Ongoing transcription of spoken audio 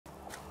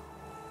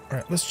All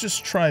right, let's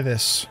just try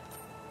this.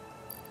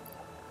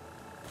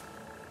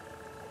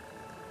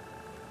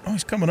 Oh,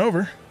 he's coming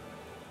over.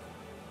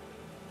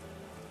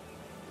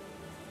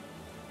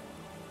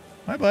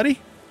 Hi,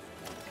 buddy.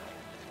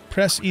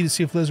 Press E to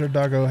see if Lizard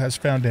Doggo has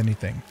found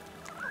anything.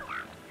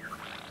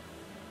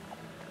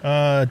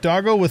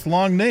 Doggo with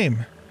long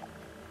name.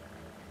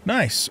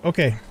 Nice.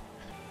 Okay.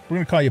 We're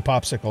going to call you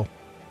Popsicle.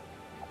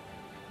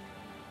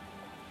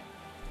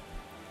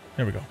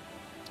 There we go.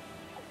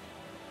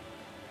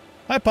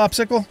 Hi,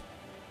 Popsicle.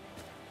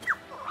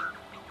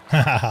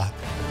 Ha ha ha.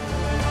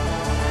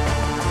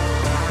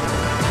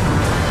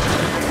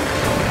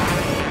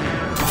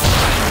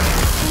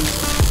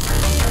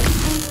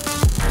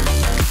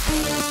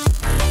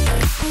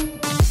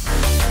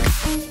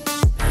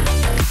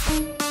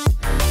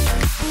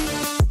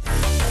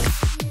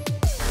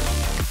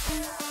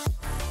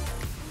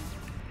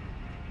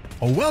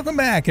 Well, welcome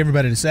back,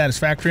 everybody, to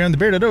Satisfactory. I'm the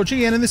Bearded OG,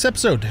 and in this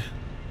episode,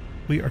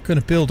 we are going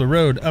to build a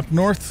road up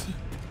north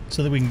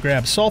so that we can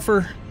grab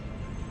sulfur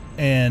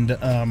and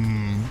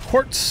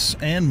quartz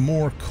and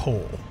more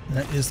coal.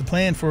 That is the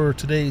plan for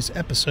today's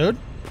episode.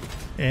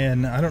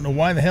 And I don't know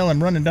why the hell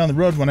I'm running down the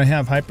road when I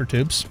have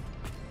hypertubes.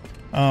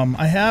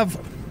 I have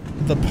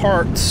the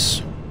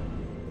parts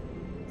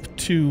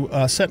to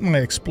set my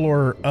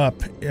Explorer up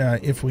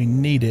if we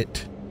need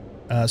it.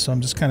 So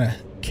I'm just kind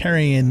of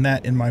carrying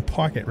that in my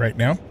pocket right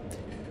now.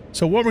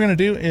 So what we're going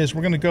to do is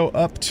we're going to go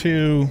up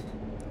to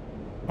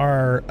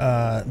our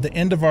the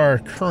end of our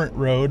current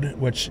road,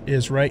 which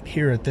is right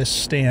here at this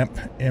stamp,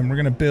 and we're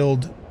going to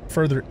build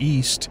further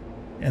east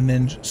and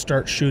then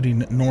start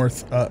shooting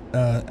north.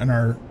 And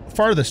our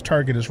farthest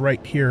target is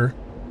right here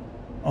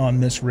on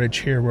this ridge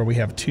here, where we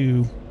have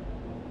two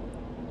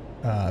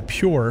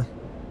pure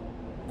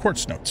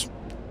quartz nodes.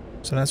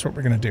 So that's what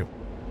we're going to do.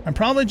 I'm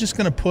probably just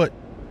going to put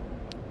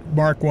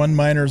Mark 1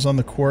 miners on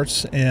the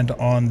quartz and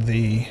on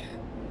the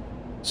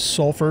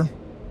sulfur,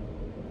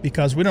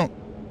 because we don't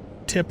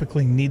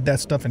typically need that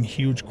stuff in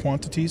huge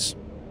quantities,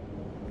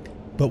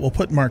 but we'll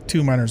put Mark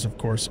 2 miners, of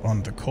course,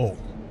 on the coal.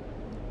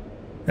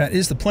 That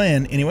is the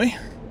plan anyway.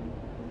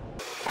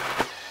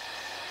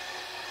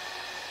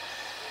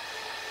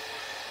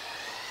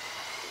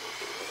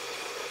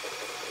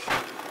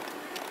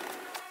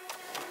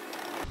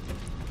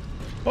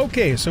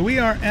 Okay, so we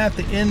are at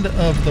the end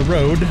of the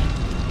road.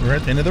 We're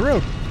at the end of the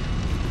road.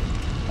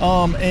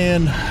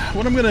 And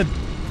what I'm gonna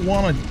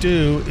want to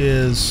do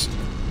is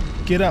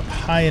get up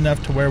high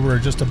enough to where we're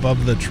just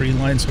above the tree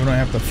line, so we don't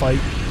have to fight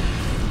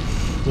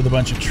with a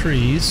bunch of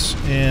trees.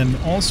 And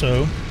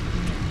also,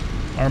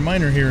 our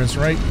miner here is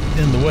right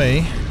in the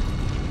way.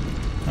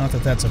 Not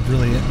that that's a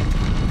really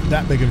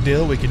that big of a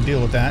deal. We can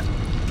deal with that.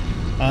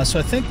 So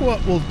I think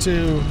what we'll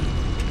do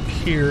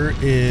here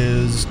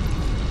is,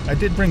 I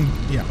did bring,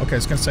 yeah, okay, I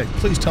was gonna say,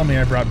 please tell me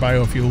I brought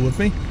biofuel with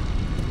me.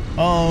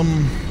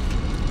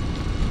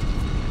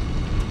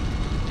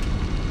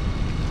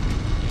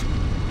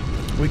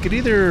 We could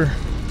either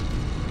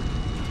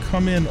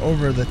come in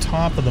over the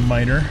top of the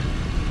miner.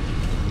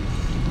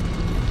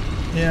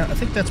 Yeah, I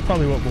think that's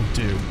probably what we'll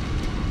do.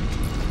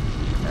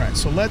 Alright,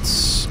 so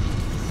let's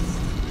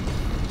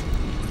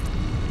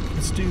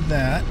do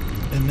that,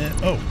 and then,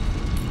 oh,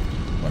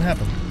 what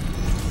happened?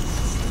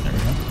 There we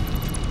go.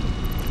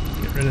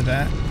 Get rid of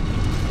that.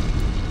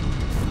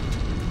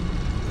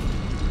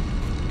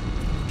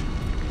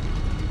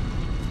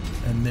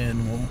 And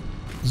then we'll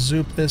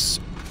zoop this,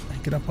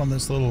 get up on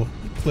this little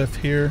cliff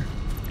here,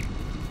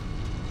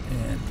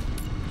 and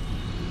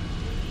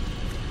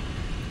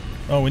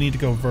oh, we need to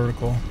go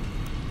vertical.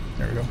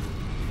 There we go.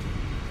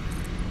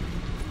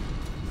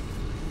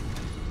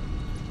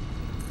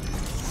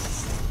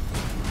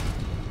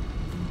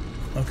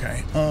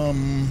 Okay,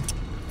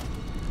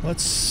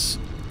 let's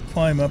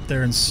climb up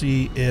there and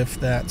see if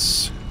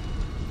that's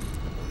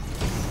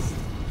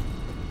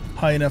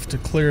high enough to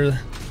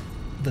clear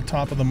the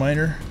top of the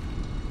miner.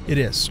 It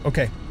is.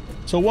 Okay.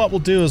 So what we'll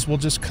do is we'll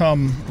just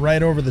come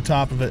right over the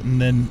top of it and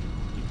then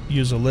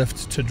use a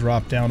lift to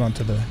drop down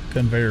onto the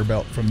conveyor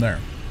belt from there.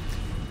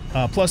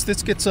 Plus,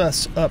 this gets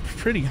us up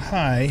pretty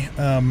high,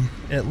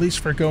 at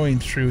least for going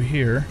through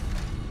here,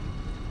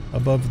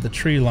 above the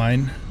tree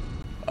line.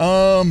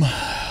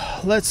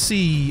 Let's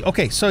see.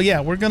 Okay, so yeah,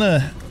 we're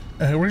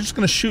just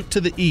gonna shoot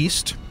to the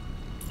east,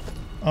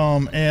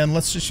 and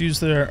let's just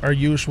use our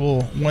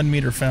usual 1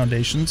 meter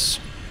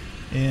foundations.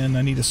 And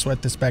I need to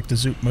sweat this back to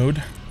zoop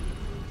mode.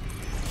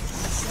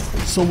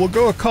 So we'll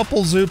go a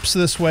couple zoops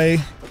this way,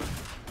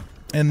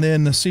 and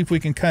then see if we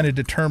can kind of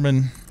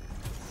determine,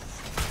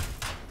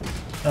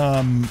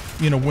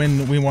 you know,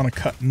 when we want to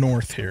cut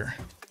north here.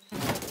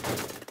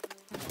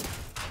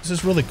 This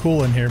is really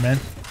cool in here, man.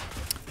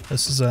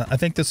 This is I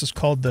think this is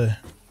called the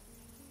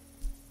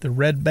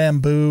red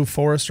bamboo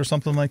forest or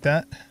something like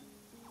that.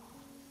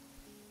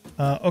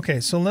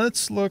 Okay, so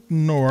let's look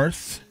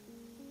north.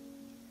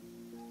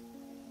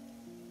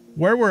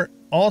 Where we're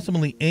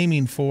ultimately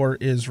aiming for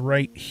is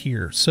right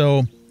here.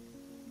 So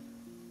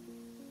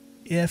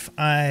if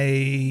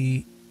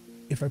I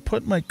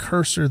put my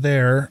cursor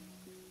there,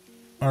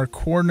 our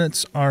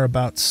coordinates are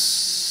about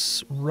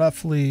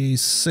roughly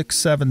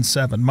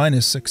 677,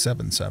 minus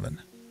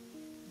 677.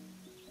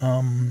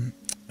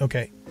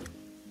 Okay.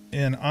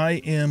 And I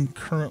am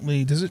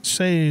currently, does it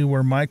say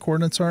where my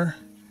coordinates are?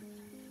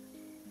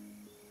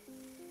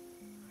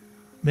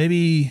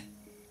 Maybe,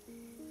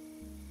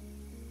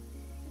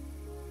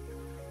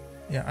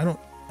 yeah,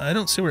 I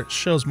don't see where it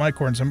shows my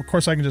coordinates. Of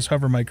course, I can just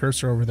hover my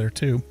cursor over there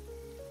too.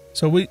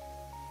 So it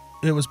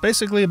was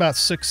basically about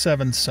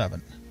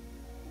 677.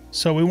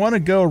 So we want to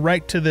go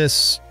right to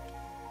this,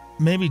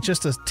 maybe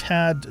just a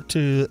tad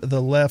to the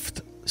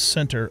left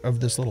center of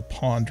this little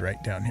pond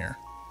right down here,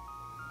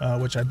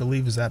 which I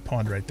believe is that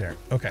pond right there.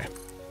 Okay.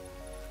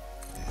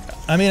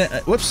 I mean,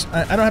 whoops,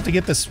 I don't have to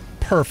get this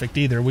perfect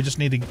either. We just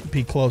need to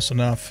be close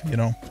enough, you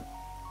know.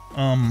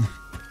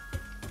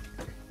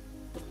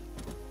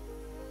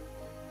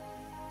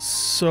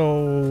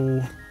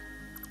 So,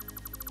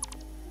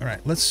 all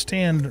right, let's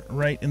stand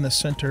right in the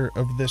center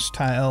of this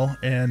tile,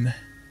 and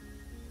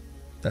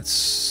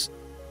that's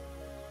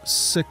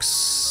 6,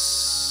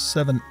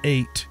 7,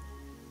 8.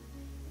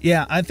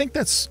 Yeah, I think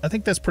that's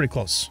pretty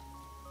close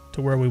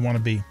to where we want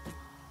to be.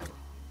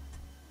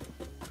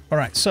 All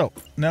right, so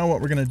now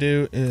what we're going to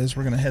do is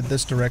we're going to head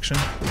this direction.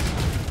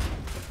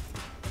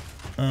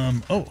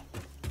 Oh,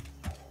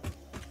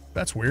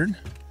 that's weird.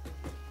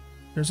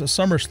 There's a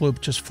summer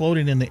sloop just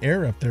floating in the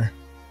air up there.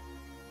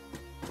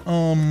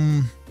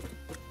 We're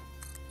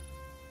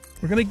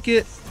going to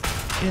get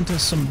into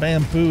some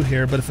bamboo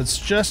here, but if it's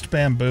just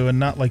bamboo and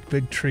not like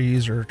big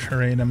trees or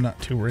terrain, I'm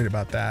not too worried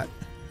about that.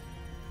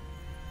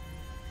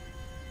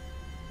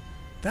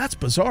 That's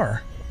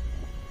bizarre.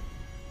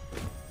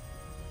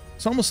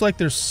 It's almost like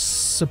there's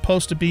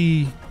supposed to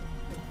be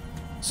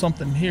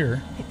something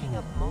here. Picking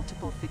up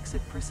multiple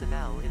fix-it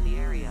personnel in the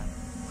area.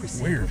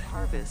 Proceed Weird. with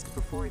harvest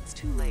before it's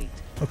too late.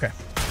 Okay.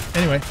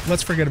 Anyway,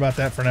 let's forget about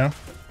that for now.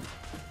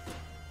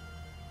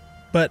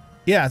 But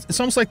yeah, it's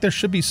almost like there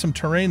should be some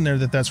terrain there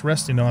that's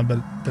resting on,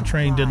 but the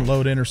train didn't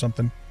load in or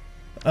something.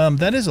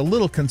 That is a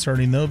little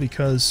concerning though,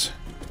 because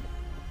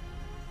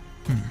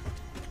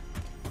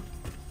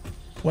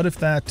what if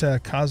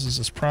that causes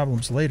us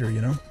problems later,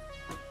 you know?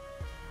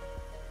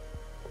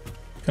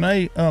 Can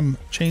I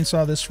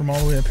chainsaw this from all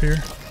the way up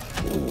here?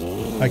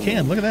 I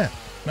can. Look at that.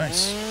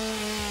 Nice.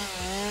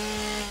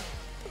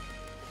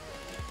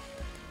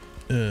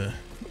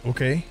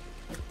 Okay.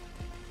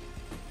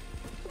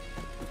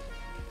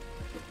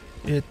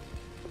 It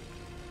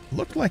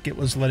looked like it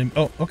was letting...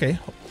 Oh, okay.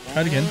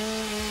 Try it again.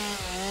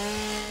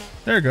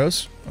 There it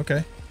goes.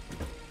 Okay.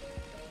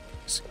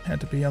 Had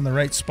to be on the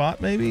right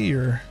spot, maybe,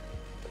 or...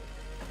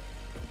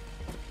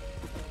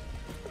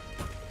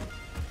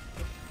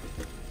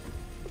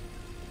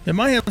 It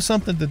might have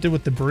something to do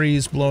with the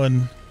breeze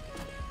blowing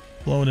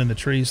in the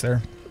trees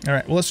there. All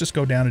right, well, let's just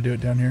go down and do it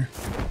down here.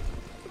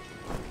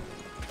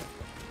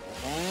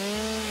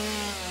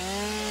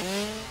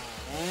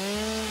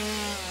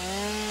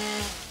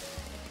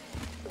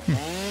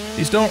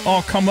 These don't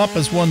all come up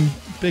as one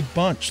big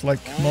bunch like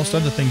most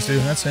other things do.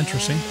 That's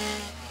interesting.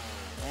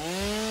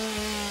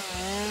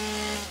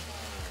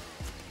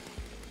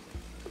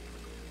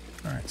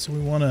 All right, so we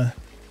want to...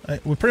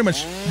 we pretty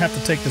much have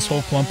to take this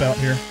whole clump out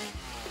here.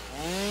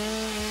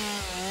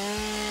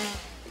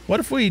 What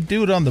if we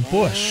do it on the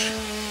bush?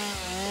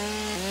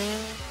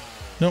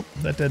 Nope,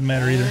 that doesn't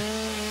matter either.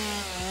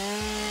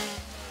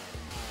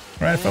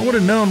 All right, if I would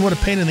have known what a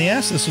pain in the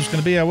ass this was going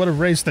to be, I would have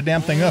raised the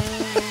damn thing up.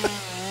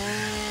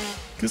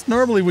 Because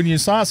normally when you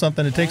saw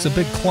something, it takes a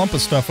big clump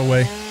of stuff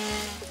away.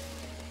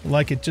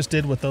 Like it just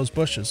did with those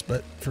bushes.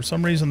 But for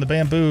some reason, the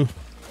bamboo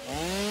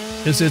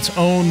is its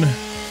own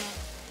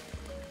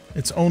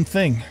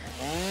thing.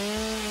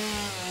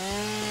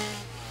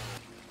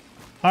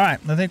 All right,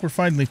 I think we're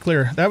finally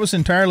clear. That was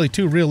entirely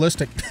too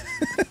realistic.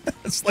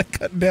 It's like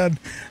cutting down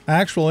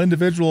actual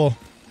individual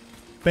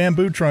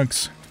bamboo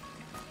trunks.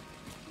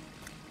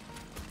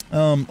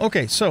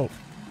 Okay, so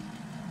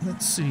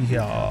let's see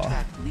here.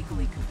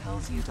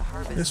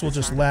 This will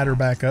just ladder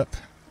back up.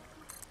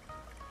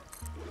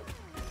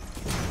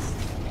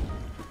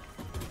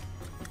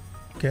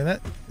 Okay,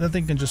 that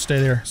thing can just stay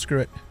there. Screw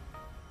it.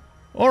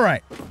 All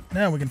right,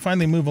 now we can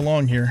finally move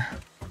along here.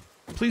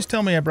 Please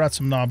tell me I brought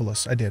some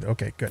Nobilis. I did.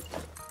 Okay, good.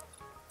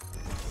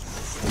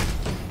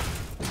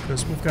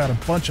 Because we've got a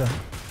bunch of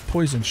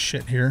poison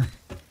shit here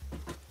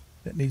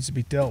that needs to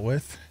be dealt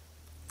with.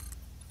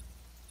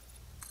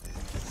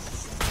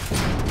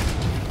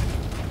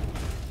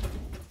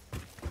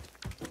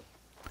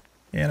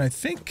 And I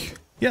think,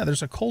 yeah,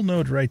 there's a coal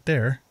node right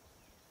there.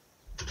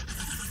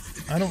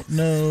 I don't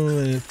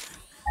know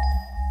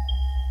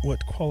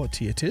what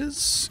quality it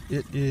is.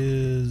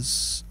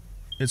 It's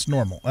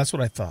normal. That's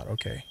what I thought.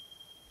 Okay.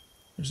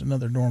 There's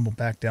another normal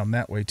back down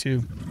that way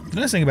too.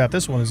 The nice thing about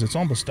this one is it's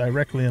almost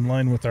directly in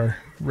line with our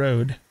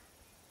road.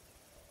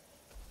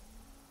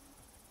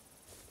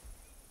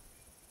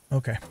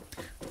 Okay.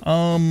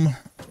 Well,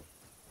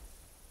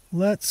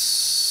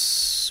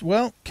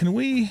 can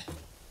we...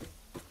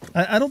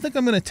 I don't think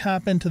I'm going to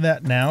tap into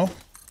that now.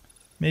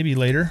 Maybe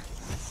later.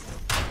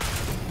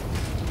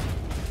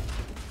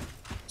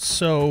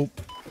 So,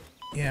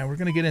 yeah, we're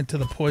going to get into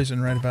the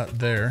poison right about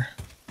there.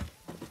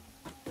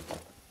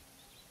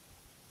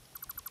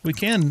 We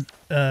can,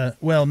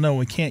 well, no,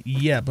 we can't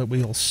yet, but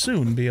we'll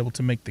soon be able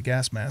to make the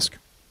gas mask.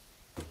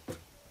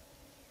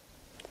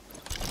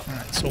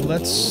 Alright, so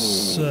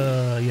let's,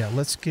 yeah,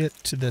 let's get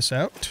to this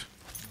out.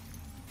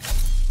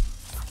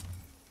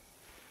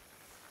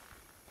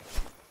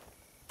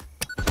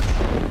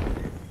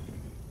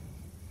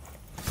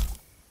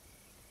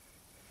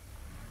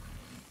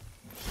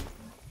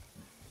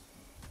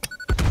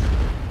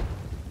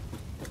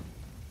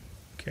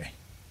 Okay.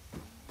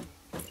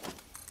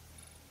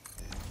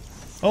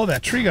 Oh,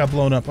 that tree got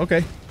blown up.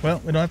 Okay. Well,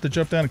 we don't have to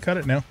jump down and cut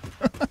it now.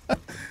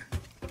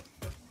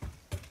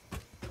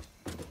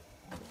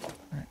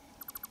 Alright.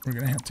 We're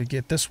going to have to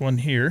get this one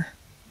here.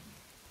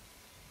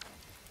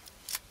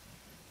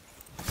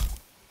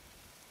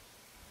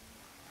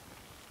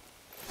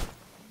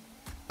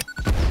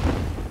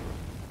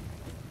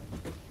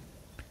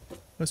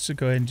 Let's just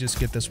go ahead and just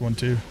get this one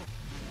too.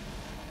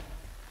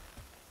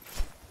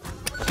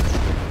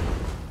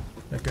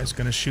 That guy's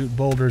going to shoot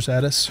boulders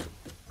at us.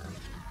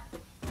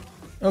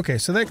 Okay,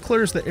 so that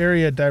clears the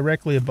area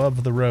directly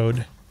above the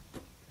road.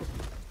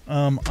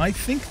 I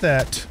think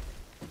that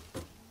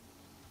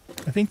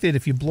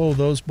if you blow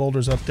those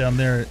boulders up down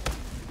there,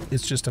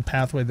 it's just a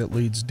pathway that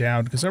leads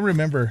down. Because I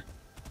remember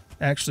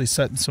actually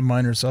setting some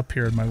miners up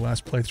here in my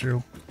last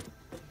playthrough.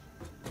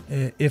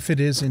 If it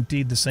is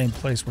indeed the same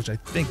place, which I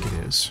think it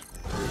is.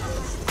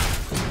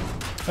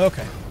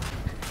 Okay.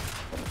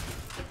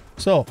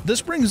 So,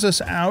 this brings us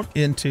out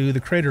into the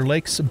Crater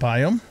Lakes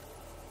biome.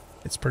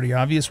 It's pretty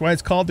obvious why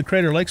it's called the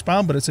Crater Lakes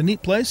biome, but it's a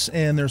neat place.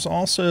 And there's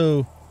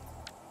also,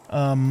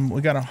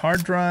 we got a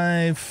hard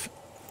drive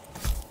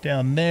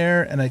down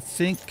there, and I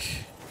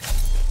think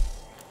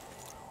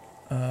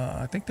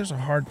there's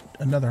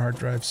another hard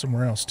drive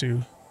somewhere else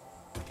too,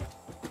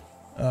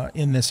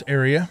 in this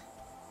area.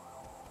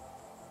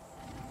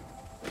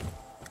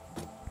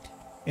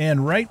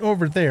 And right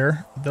over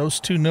there, those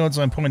two nodes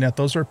I'm pointing at,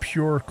 those are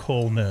pure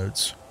coal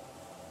nodes.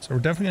 So we're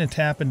definitely going to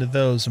tap into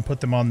those and put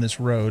them on this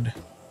road.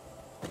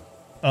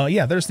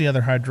 Yeah, there's the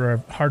other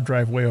hard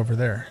drive way over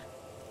there.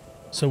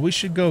 So we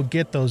should go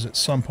get those at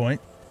some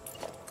point.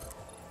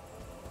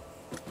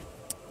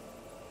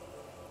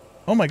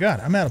 Oh my god,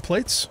 I'm out of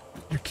plates?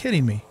 You're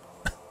kidding me.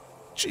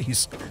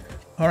 Jeez.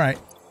 Alright.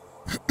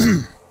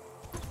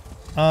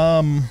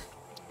 I'm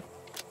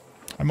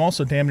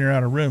also damn near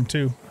out of room,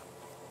 too.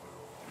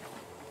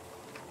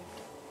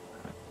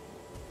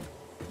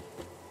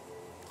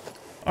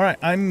 Alright,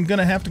 I'm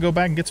gonna have to go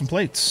back and get some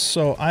plates.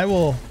 So I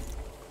will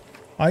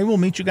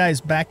meet you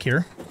guys back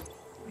here.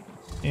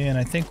 And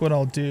I think what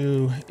I'll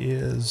do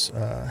is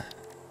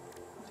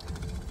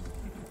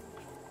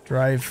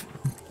drive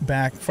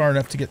back far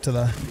enough to get to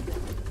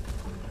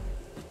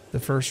the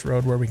first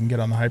road where we can get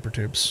on the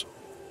hypertubes.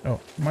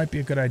 Oh, it might be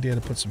a good idea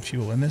to put some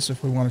fuel in this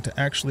if we want it to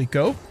actually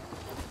go.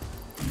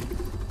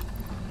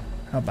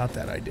 How about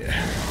that idea?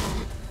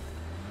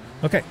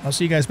 Okay, I'll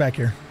see you guys back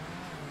here.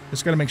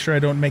 Just gotta make sure I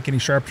don't make any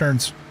sharp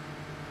turns.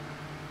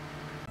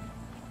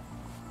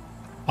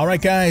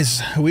 Alright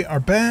guys, we are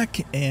back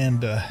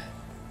and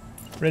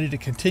ready to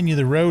continue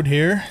the road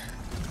here.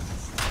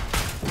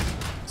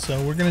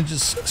 So we're gonna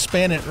just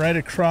span it right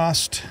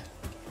across.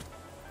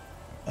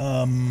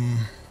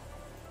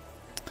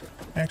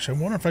 Actually, I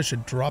wonder if I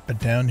should drop it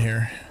down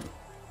here,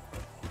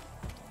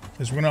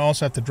 because we're gonna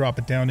also have to drop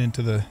it down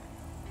into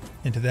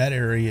that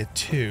area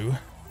too.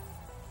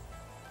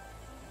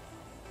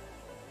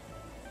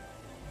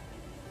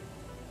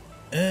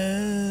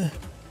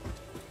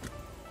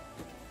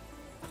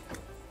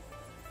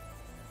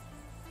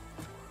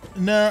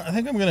 No, I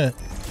think I'm gonna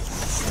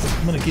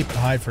keep it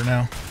high for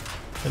now,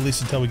 at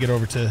least until we get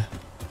over to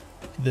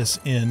this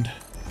end.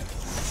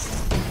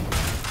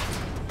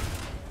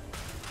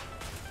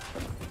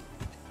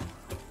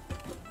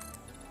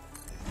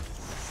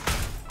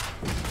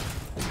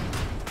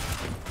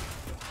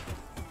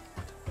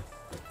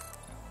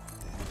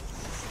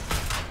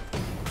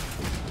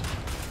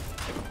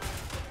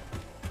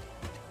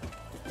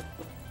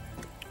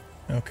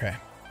 Okay.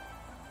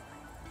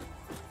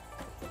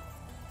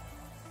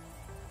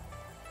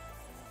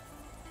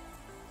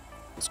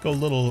 Let's go a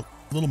little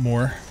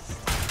more.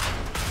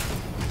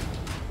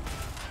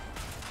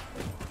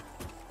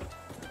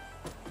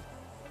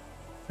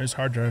 There's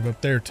hard drive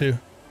up there too.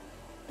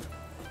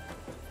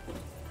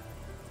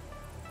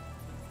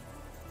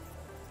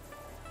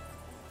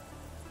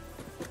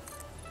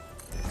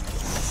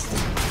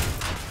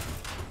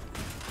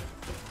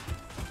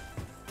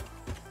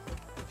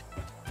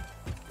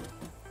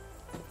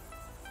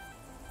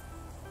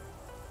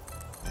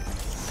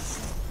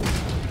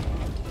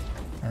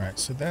 All right,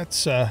 so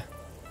that's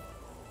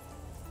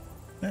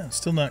yeah,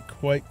 still not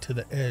quite to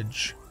the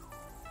edge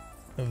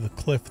of the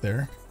cliff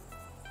there.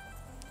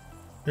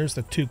 There's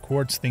the two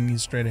quartz thingies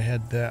straight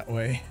ahead that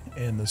way,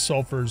 and the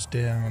sulfur's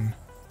down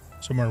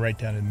somewhere right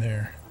down in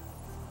there.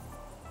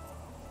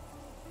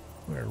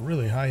 We're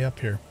really high up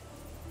here.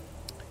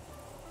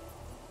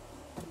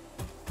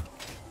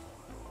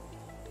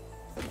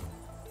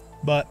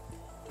 But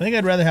I think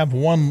I'd rather have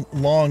one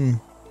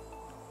long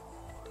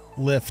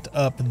lift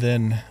up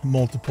than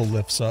multiple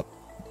lifts up.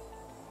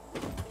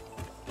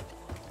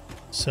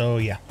 So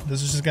yeah,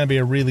 this is just going to be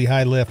a really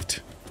high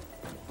lift.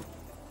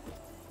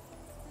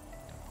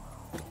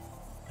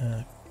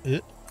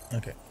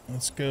 Okay,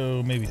 let's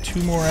go maybe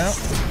 2 more out.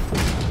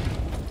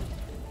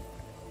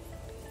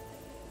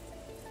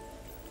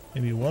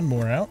 Maybe 1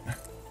 more out.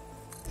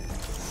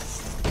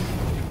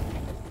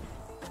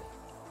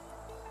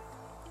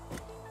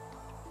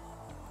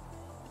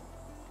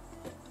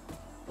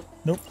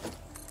 Nope.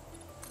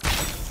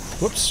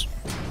 Whoops.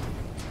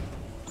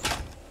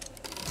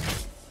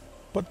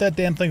 Put that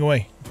damn thing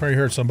away. Probably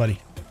hurt somebody.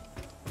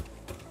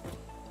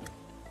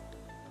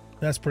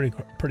 That's pretty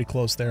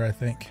close there, I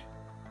think.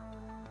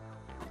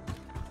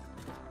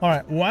 All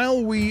right,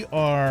 while we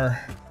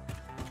are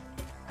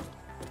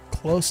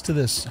close to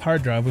this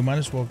hard drive, we might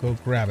as well go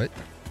grab it.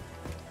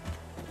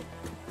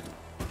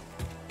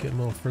 Get a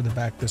little further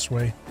back this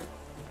way.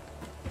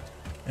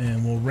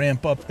 And we'll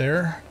ramp up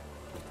there.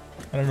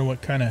 I don't know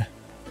what kind of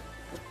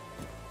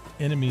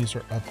enemies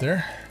are up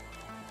there.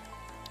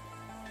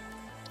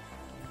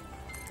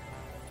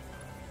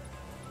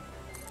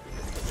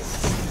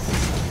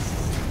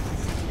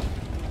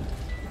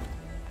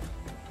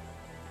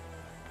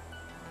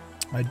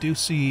 I do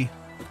see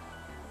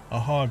a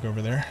hog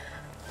over there.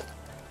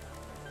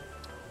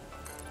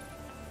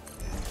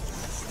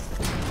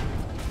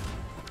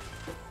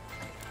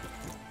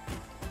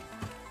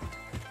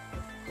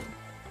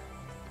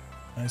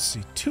 I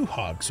see 2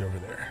 hogs over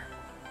there.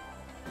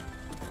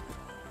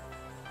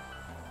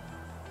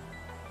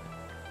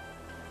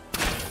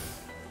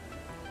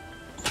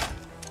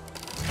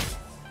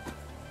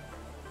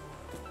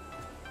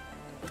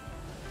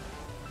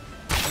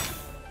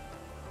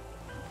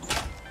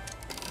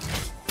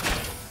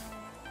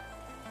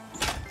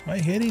 Am I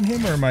hitting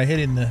him or am I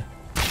hitting the...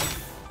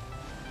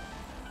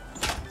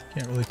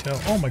 Can't really tell.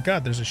 Oh my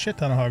god, there's a shit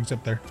ton of hogs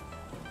up there.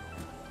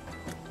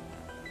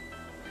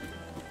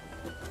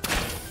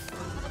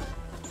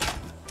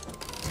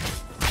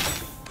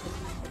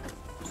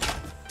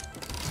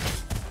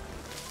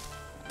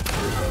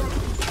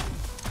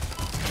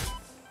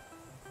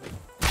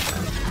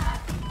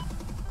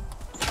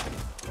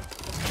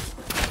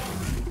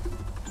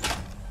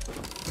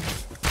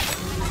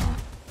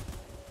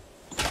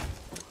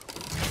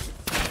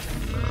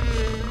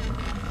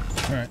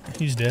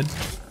 He's dead.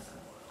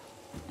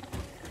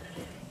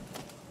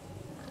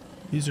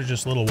 These are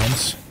just little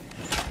ones.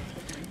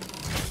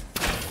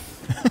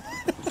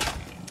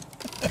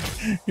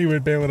 He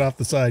would bail it off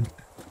the side.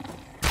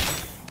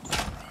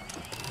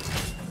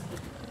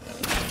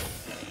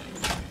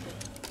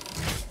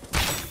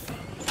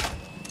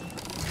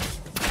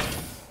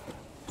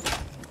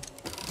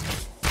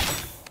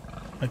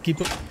 I keep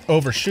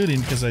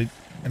overshooting because I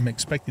am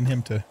expecting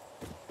him to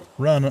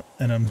run,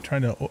 and I'm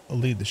trying to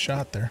lead the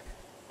shot there.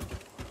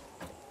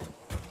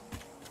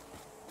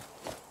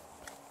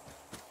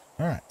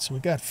 Alright, so we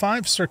got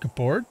 5 circuit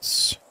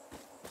boards.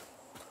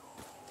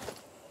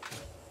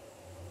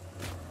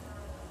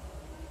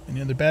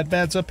 Any other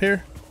bads up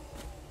here?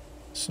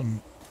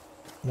 Some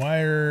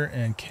wire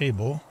and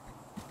cable.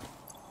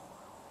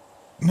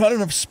 Not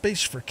enough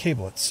space for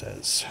cable, it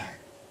says.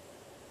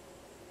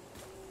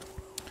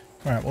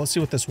 Alright, well, let's see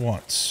what this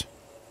wants.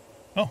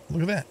 Oh,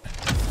 look at that.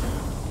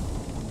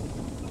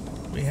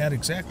 We had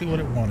exactly what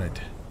it wanted.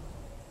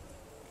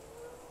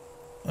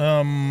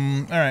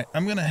 Alright,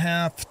 I'm gonna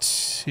have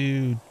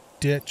to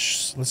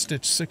ditch, let's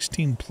ditch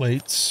 16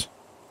 plates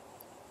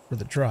for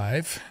the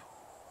drive.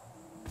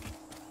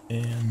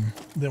 And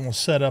then we'll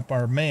set up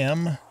our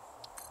MAM.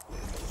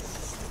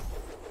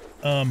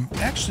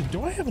 Actually,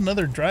 do I have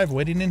another drive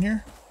waiting in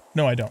here?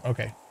 No, I don't.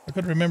 Okay. I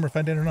couldn't remember if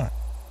I did or not.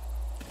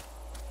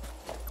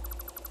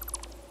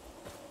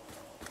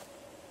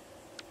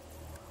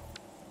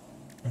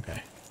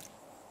 Okay.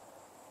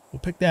 We'll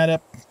pick that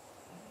up.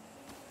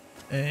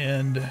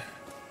 And...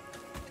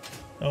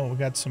 oh, we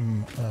got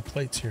some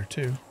plates here,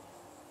 too.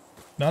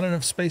 Not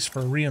enough space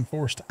for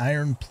reinforced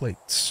iron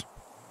plates.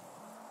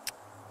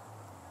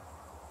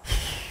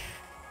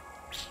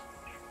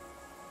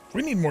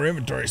 We need more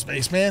inventory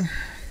space, man.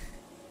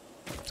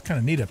 It's kind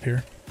of neat up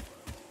here.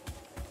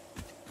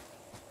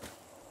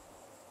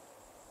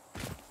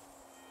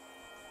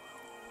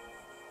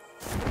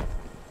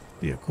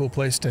 Be a cool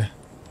place to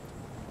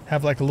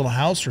have like a little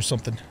house or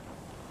something.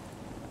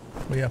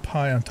 Way up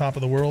high on top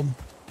of the world.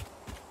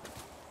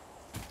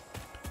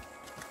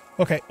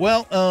 Okay,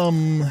 well,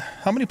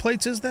 how many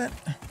plates is that?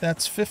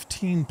 That's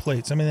 15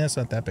 plates. I mean, that's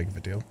not that big of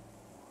a deal.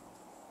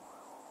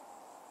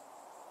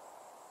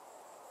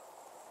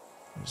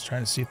 I was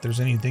trying to see if there's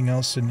anything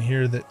else in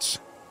here that's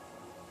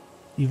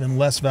even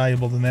less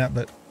valuable than that,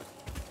 but...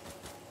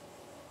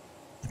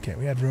 okay,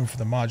 we had room for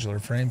the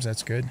modular frames.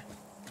 That's good.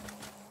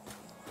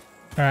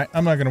 Alright,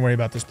 I'm not going to worry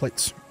about those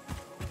plates.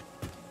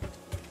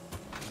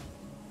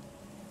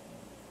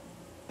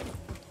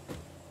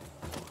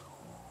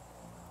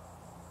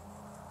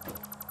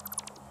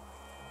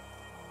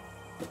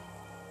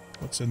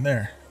 What's in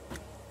there?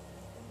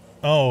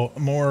 Oh,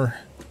 more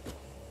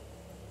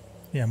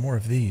Yeah, more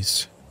of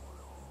these.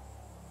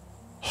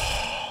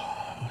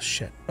 Oh,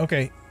 shit.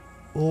 Okay,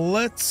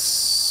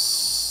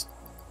 let's...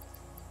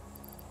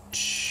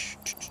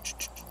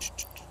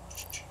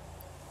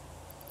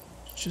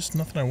 Just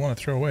nothing I want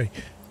to throw away.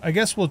 I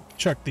guess we'll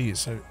chuck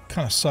these. It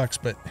kind of sucks,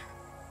 but...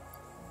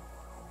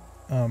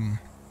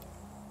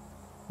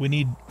 we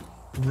need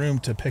room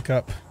to pick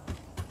up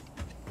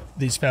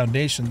these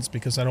foundations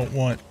because I don't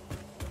want,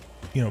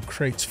 you know,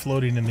 crates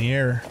floating in the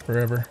air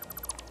forever,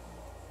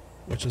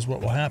 which is what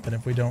will happen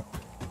if we don't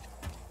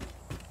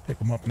pick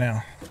them up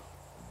now.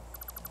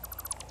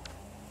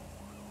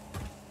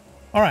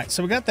 All right,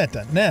 so we got that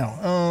done.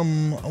 Now,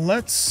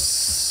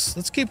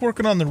 let's keep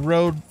working on the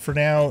road for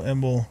now,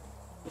 and we'll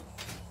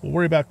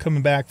worry about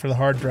coming back for the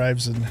hard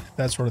drives and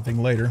that sort of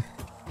thing later.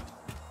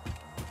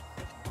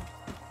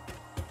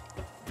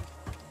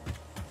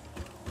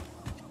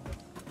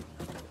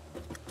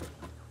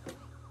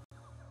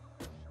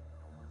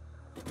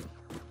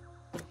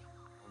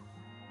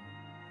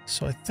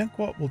 So I think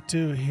what we'll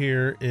do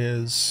here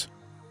is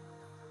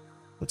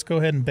let's go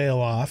ahead and bail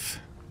off.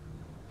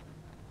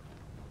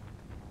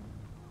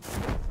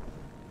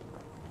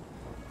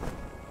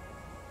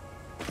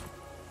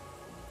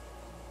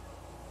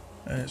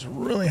 And it's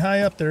really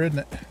high up there, isn't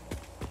it?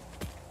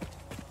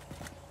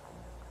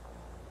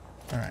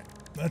 All right,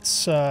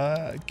 let's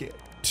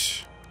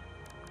get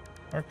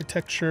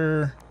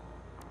architecture,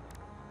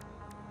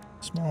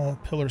 small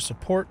pillar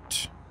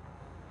support.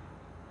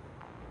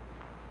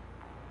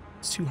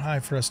 It's too high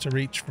for us to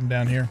reach from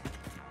down here.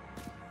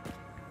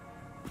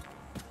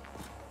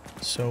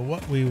 So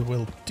what we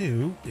will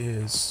do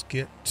is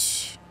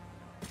get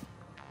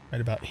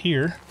right about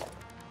here,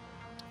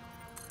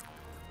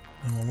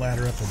 and we'll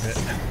ladder up a bit.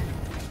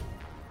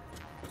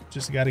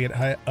 Just got to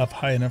get up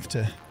high enough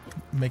to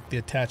make the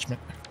attachment.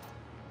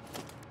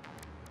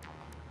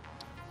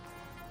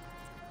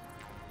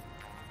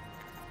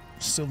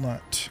 Still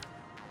not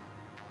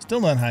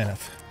high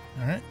enough.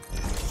 All right,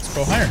 let's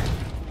go higher.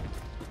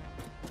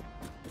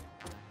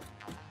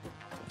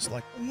 It's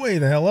like way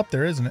the hell up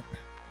there, isn't it?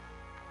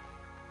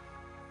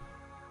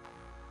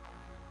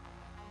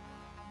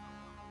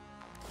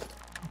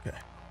 Okay.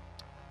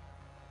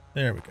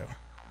 There we go.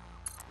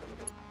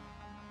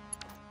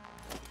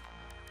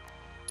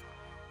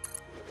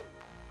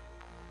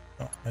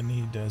 Oh, I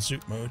need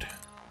zoot mode.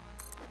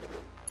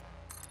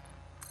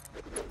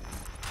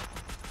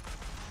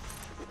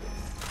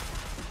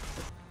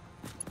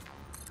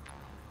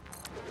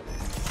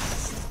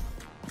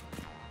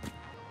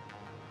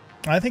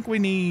 I think we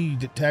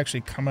need to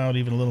actually come out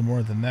even a little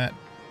more than that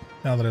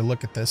now that I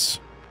look at this.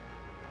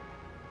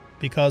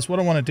 Because what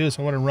I want to do is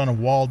I want to run a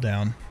wall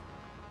down.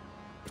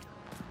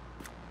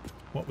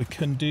 What we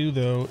can do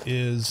though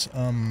is,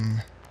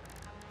 let's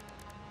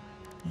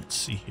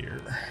see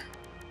here.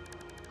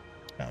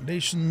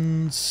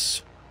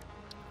 Foundations,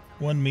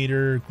 1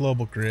 meter,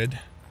 global grid.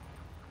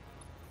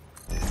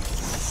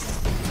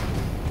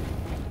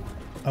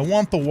 I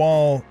want the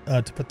wall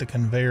to put the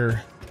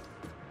conveyor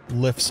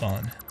lifts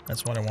on.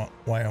 That's what I want.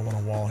 Why I want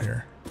a wall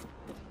here.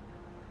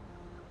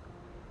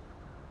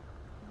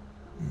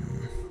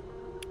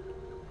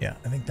 Yeah,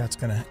 I think that's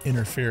going to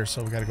interfere,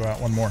 so we got to go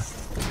out one more.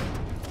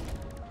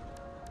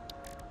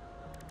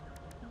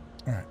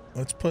 All right,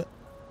 let's put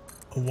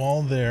a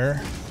wall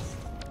there,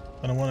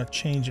 but I want to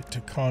change it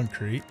to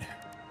concrete.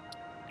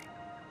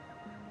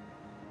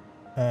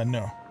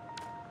 No.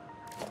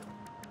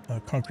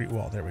 Concrete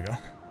wall. There we go.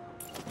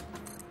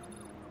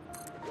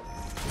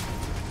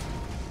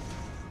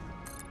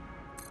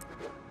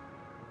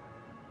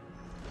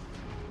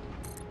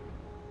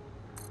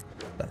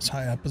 As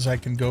high up as I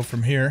can go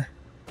from here.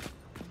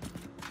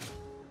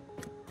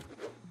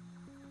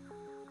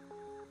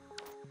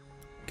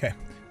 Okay,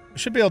 I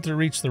should be able to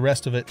reach the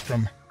rest of it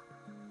from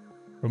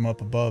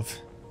up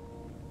above.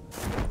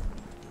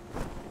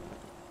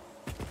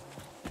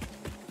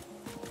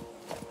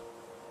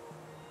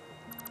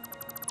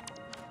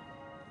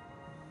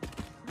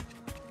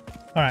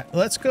 All right,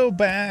 let's go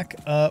back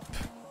up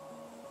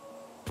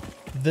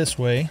this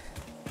way.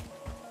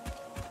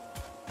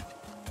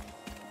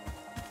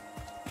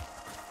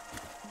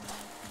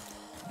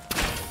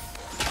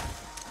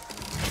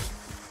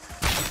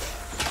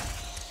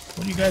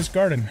 What are you guys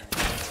guarding?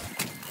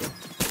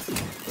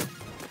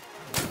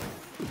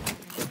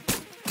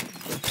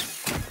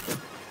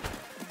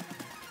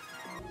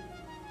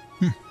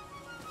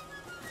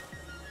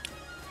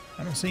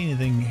 I don't see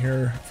anything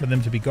here for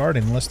them to be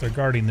guarding unless they're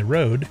guarding the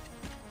road.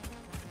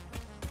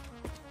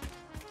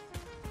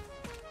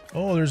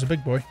 Oh, there's a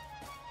big boy.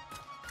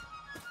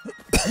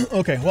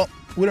 Okay, well,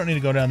 we don't need to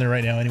go down there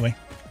right now anyway.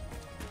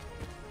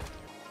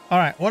 All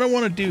right, what I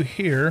want to do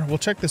here, we'll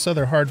check this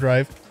other hard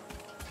drive.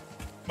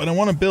 But I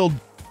want to build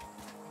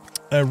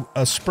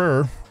a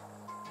spur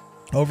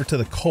over to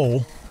the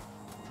coal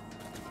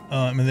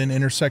and then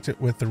intersect it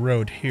with the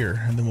road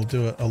here. And then we'll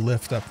do a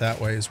lift up that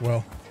way as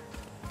well.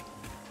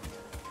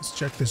 Let's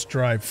check this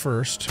drive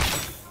first.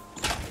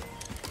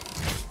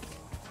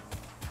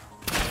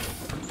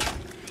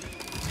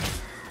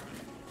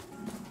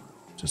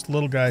 Just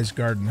little guy's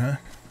garden, huh?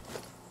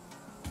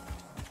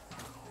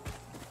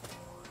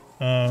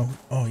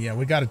 Oh yeah,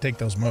 we got to take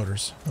those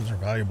motors. Those are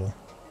valuable.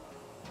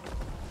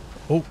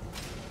 Oh,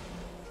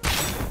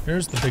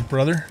 there's the big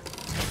brother.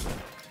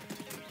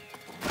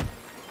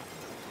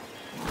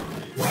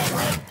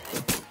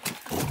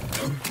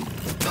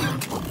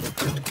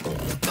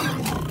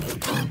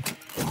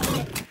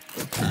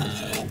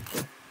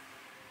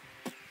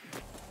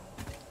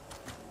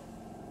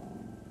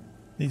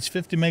 Needs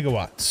 50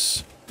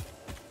 megawatts.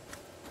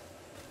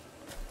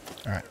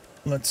 All right,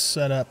 let's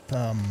set up 2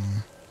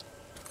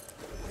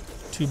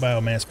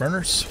 biomass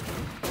burners.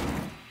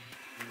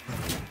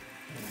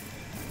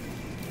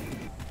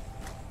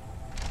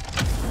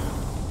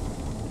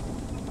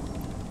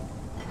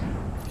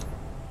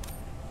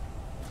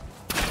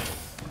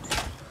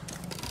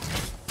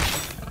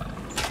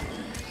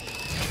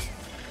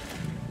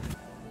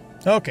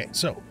 Okay,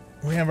 so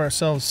we have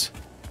ourselves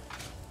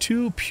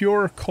 2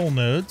 pure coal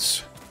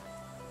nodes.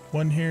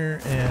 One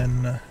here,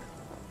 and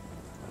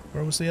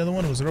where was the other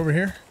one? Was it over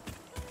here?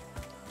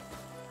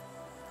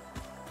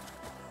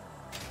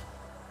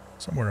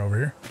 Somewhere over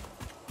here.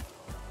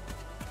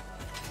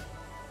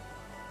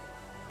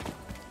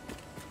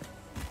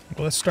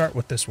 Well, let's start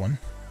with this one.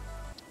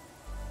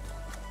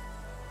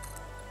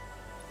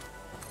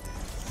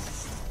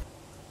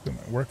 Go to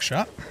my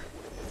workshop.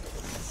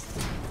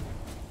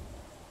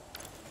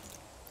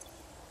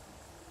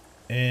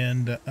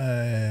 And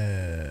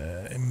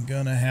I'm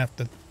gonna have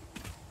to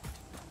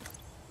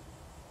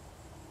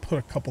put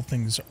a couple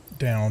things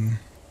down.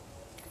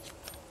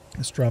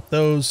 Let's drop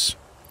those.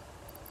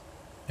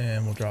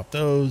 And we'll drop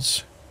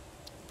those.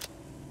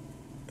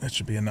 That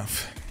should be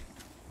enough.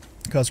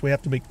 Because we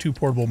have to make 2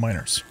 portable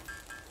miners.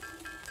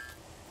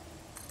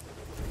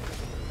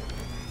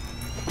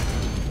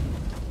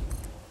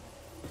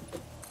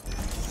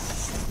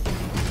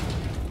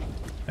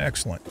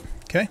 Excellent.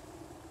 Okay.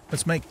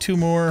 Let's make 2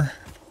 more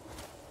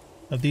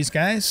of these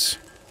guys.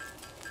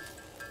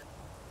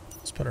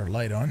 Let's put our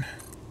light on.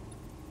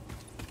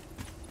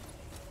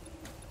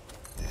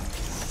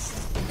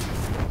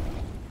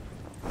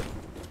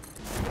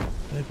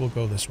 I think we'll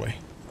go this way.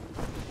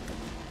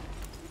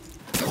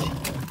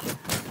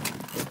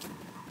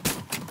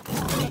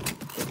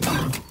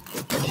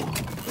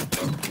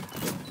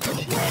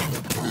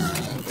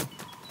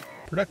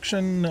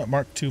 Production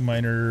Mark II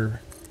miner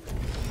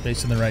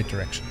facing the right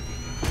direction.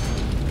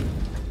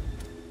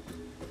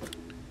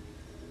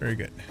 Very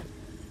good.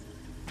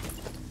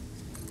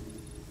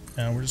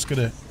 Now we're just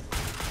gonna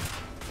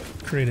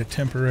create a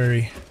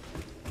temporary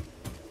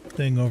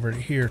thing over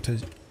here to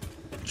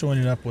join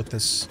it up with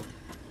this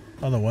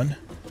other one.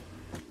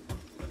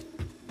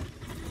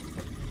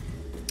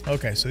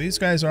 Okay, so these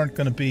guys aren't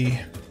going to be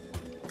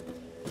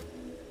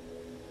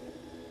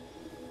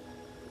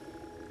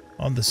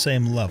on the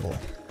same level.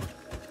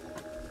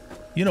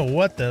 You know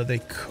what, though? They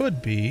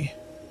could be.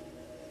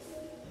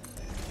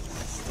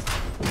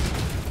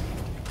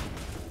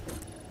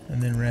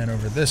 And then ran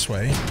over this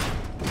way.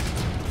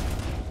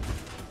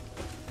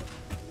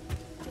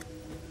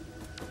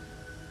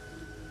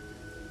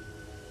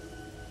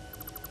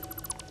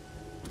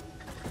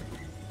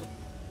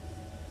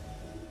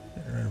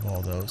 Get rid of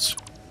all those.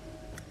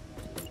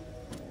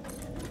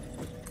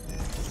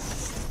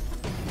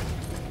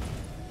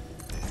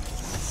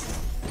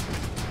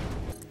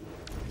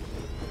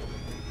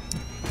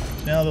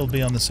 Now they'll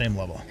be on the same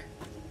level.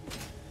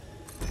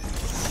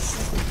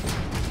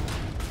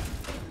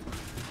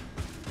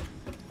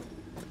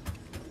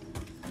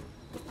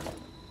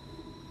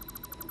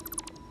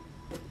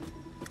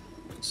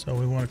 So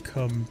we want to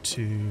come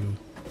to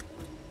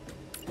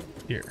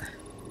here.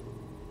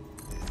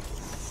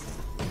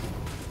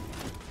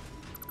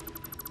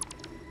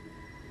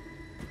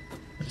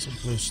 There's a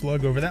blue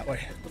slug over that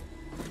way.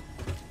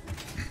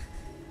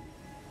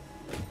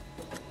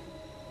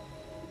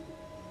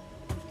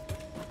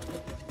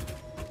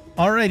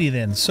 Alrighty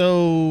then,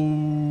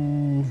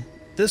 so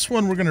this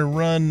one we're going to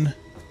run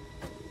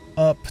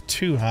up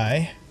too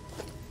high.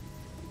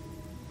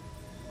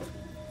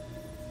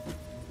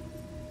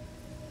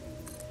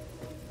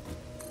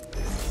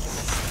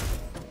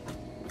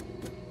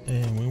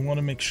 And we want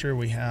to make sure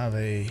we have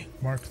a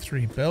Mark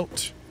III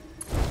belt.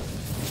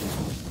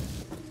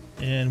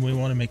 And we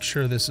want to make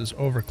sure this is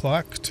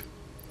overclocked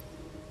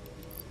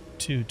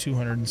to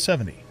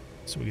 270.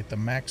 So we get the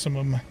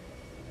maximum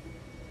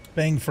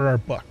bang for our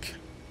buck.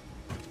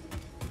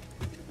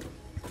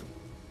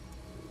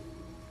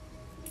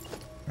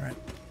 Alright.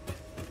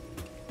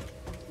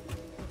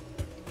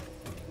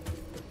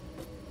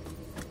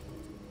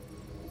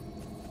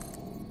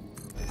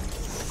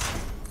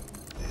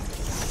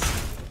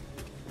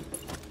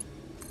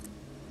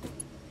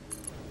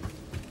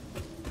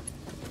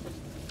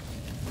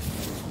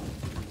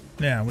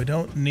 Now, we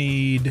don't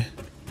need...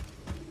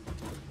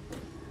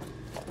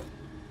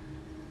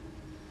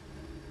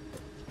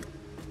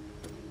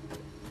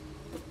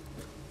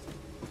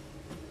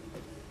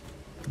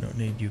 we don't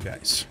need you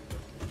guys.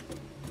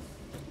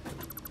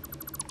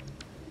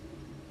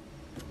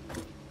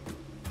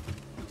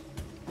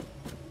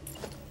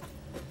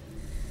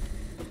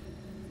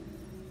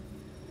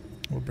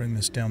 We'll bring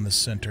this down the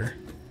center.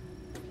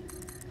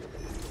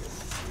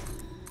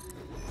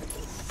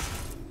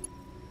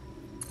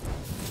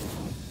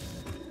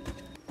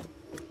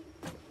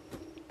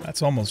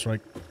 That's almost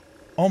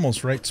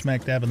right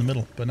smack dab in the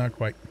middle, but not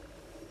quite.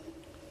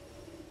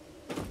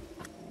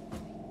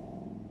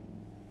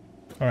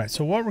 Alright,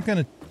 so what we're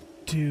going to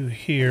do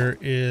here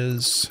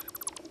is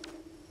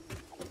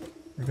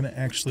we're going to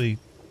actually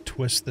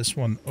twist this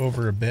one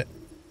over a bit.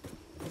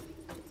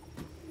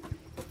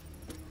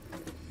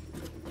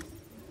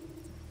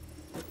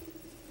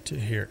 To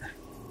here.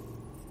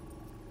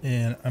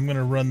 And I'm going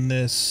to run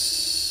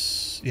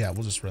this... Yeah,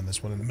 we'll just run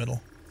this one in the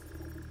middle.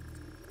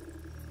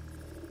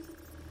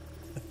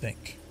 I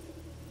think.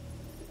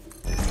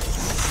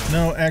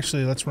 No,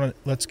 actually,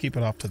 let's keep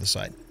it off to the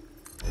side.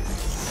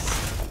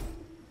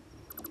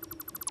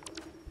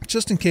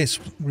 Just in case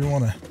we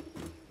want to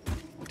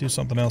do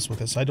something else with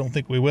this. I don't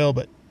think we will,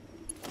 but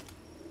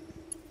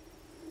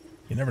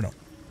you never know.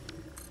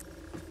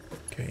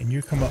 Okay, and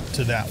you come up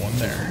to that one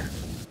there.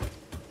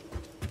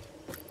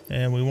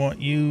 And we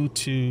want you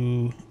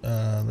to,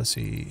 let's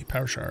see,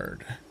 power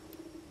shard.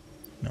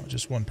 No,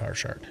 just one power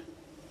shard.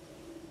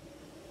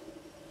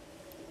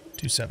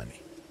 270.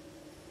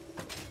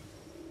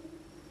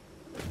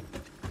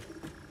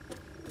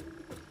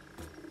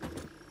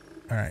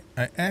 Alright,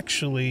 I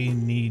actually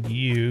need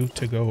you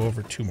to go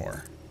over 2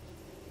 more.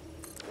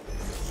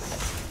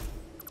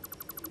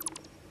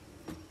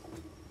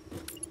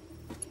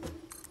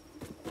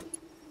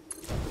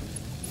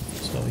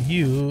 So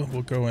you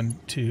will go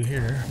into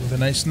here with a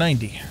nice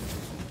 90.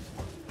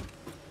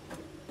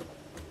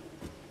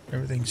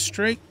 Everything's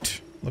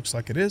straight. Looks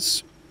like it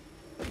is.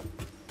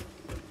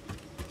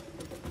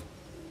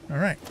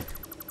 Alright.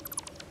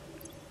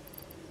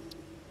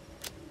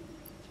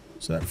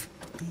 So that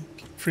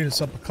freed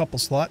us up a couple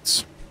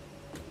slots.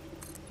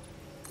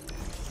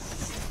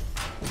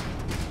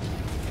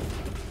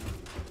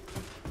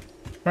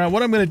 Alright,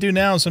 what I'm going to do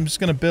now is I'm just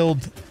going to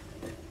build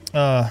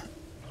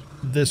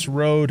this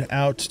road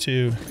out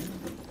to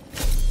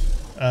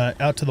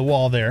the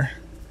wall there.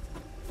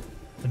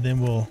 And then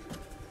we'll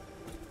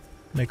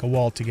make a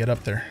wall to get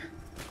up there.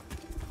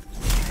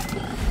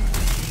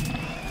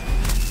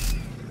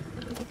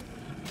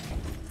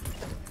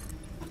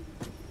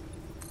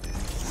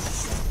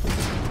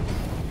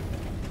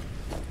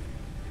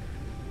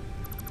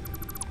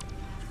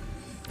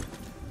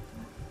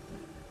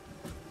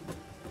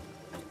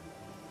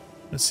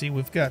 Let's see,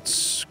 we've got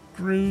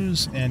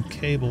screws and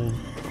cable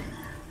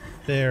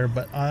there,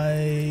 but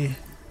I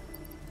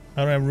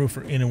don't have room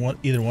for either one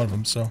of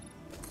them, so I'm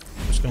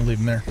just going to leave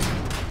them there.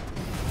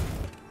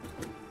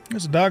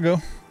 There's a doggo.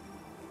 Are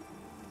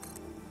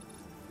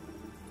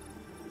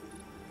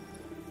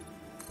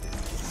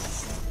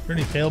there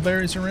any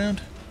tailberries around?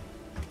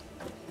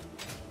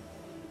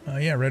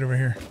 Yeah, right over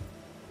here.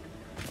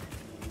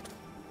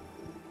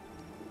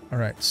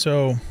 Alright,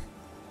 so...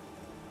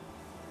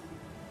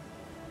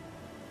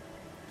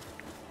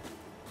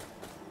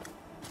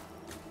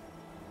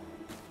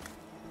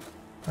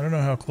 I don't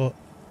know how close...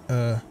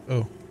 I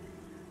don't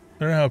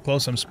know how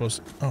close I'm supposed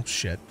to... Oh,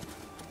 shit.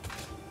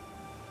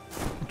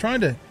 I'm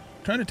trying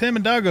to tame a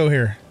doggo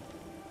here.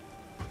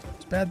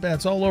 It's bad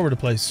bats all over the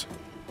place.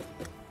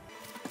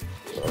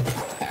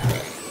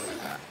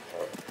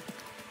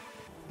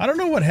 I don't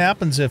know what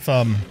happens if,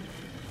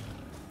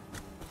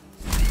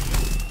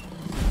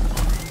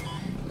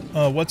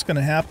 what's going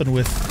to happen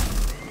with...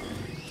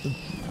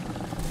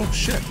 Oh,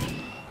 shit.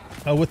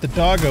 With the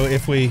doggo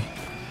if we...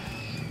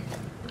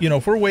 You know,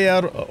 if we're way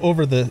out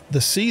over the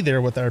sea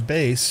there with our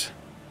base,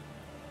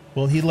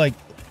 will he, like,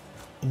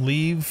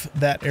 leave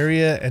that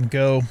area and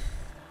go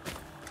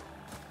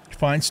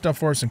find stuff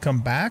for us and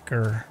come back,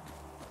 or...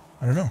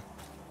 I don't know.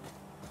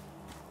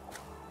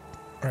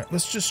 Alright,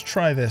 let's just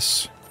try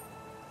this.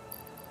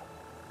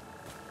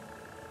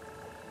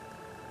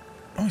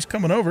 Oh, he's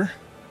coming over.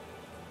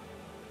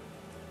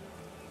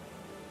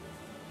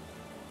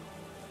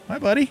 Hi,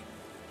 buddy.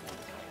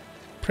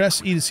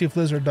 Press E to see if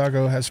Lizard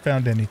Doggo has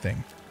found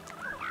anything.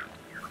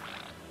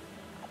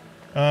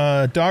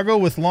 Doggo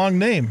with long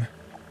name.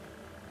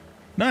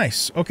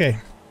 Nice. Okay.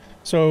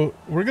 So,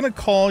 we're going to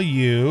call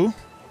you...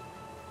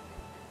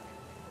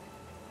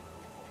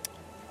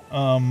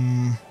 We're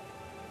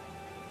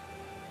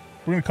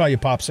going to call you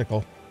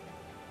Popsicle.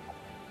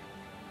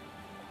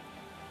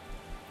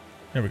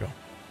 There we go.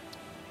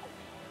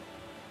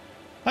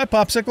 Hi,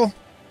 Popsicle.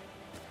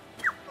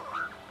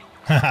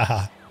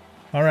 Hahaha.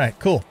 Alright,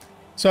 cool.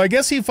 So I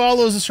guess he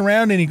follows us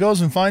around and he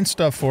goes and finds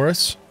stuff for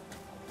us.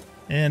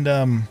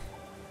 And,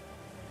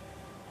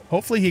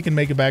 hopefully he can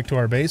make it back to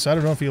our base. I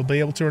don't know if he'll be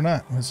able to or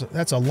not.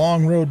 That's a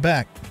long road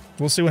back.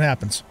 We'll see what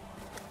happens.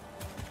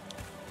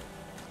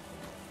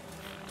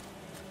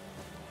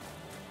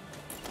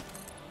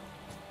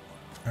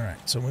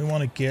 Alright, so we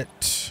want to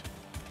get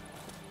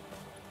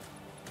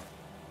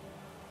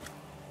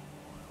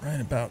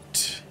right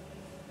about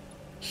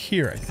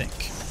here, I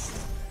think.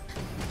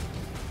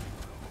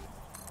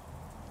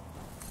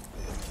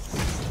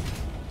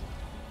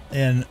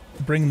 And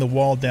bring the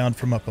wall down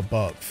from up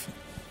above.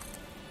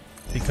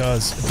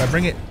 Because if I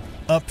bring it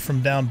up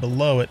from down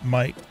below, it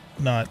might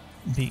not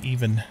be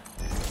even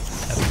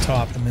at the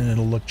top, and then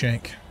it'll look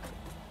jank.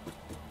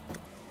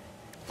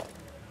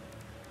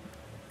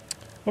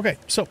 Okay,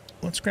 so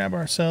let's grab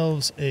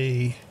ourselves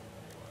a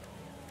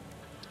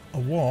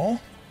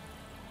wall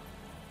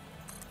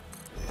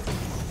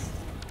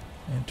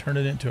and turn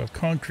it into a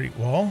concrete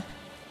wall.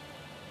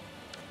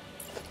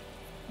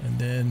 And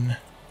then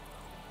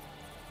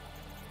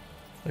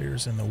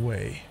layers in the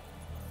way.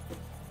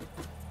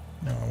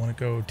 No, I want to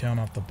go down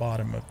off the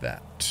bottom of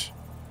that.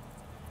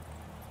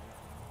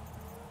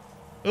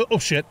 Oh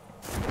shit.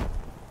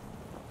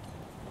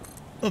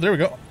 Oh, there we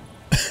go.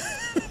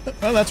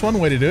 Well, that's one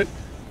way to do it.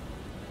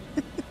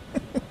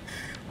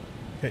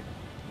 Okay.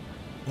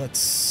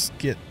 Let's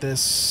get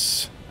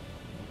this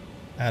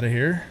out of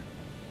here.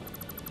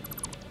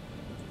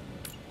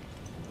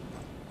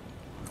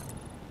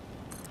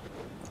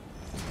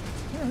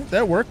 All right,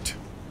 that worked.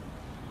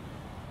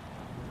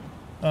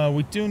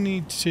 We do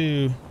need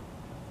to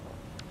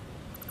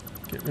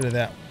get rid of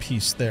that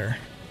piece there.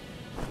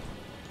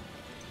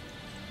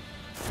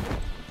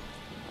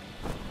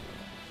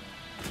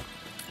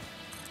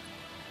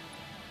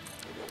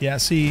 Yeah,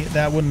 see,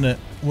 that wouldn't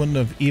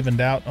have evened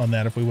out on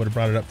that if we would have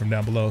brought it up from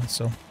down below.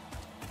 So,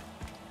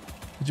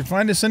 did you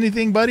find us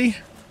anything, buddy?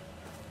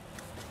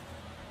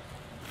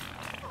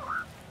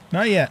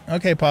 Not yet.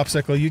 Okay,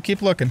 Popsicle, you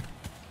keep looking.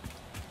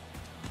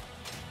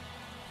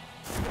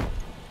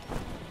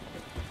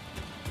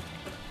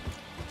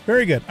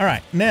 Very good. All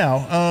right,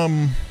 now,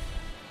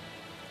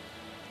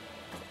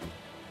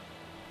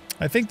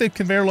 I think the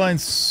conveyor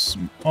line's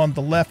on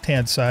the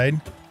left-hand side,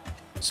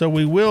 so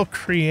we will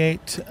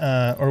create,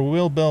 or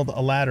we'll build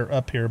a ladder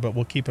up here, but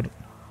we'll keep it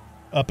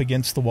up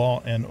against the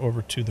wall and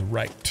over to the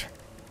right.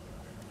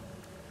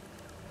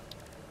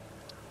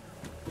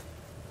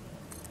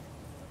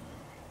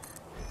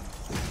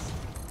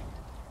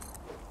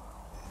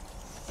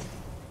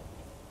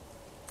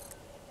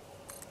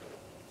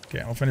 Okay,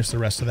 I'll finish the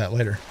rest of that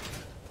later.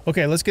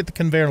 Okay, let's get the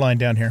conveyor line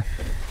down here.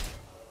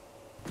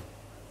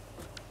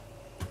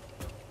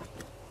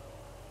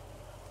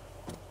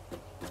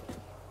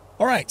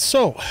 All right,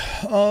 so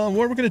what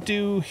we're going to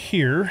do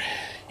here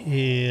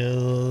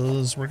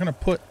is we're going to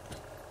put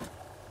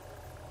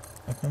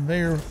a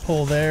conveyor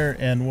pull there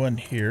and one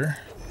here.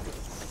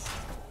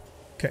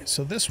 Okay,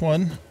 so this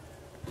one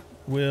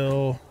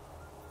will...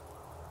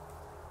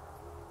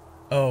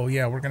 Oh,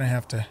 yeah, we're going to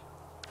have to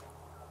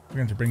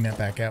bring that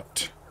back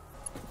out.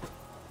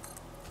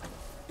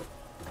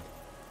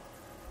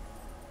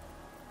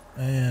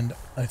 And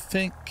I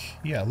think,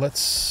 yeah,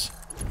 let's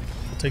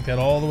take that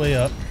all the way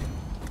up.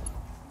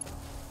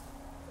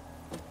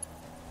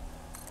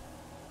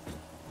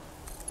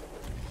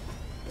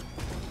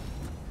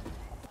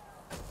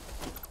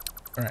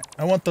 All right,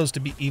 I want those to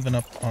be even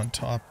up on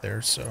top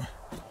there, so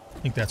I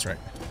think that's right.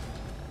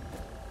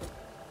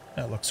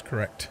 That looks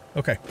correct.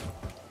 Okay.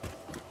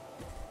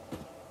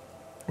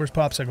 Where's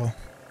Popsicle?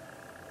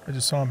 I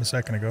just saw him a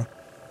second ago.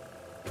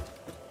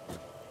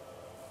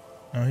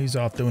 Oh, he's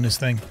off doing his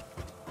thing.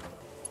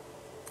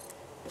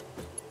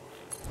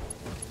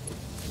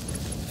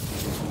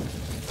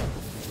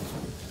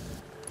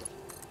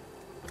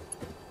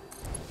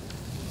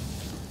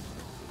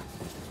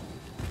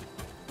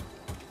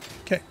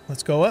 Okay,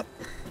 let's go up.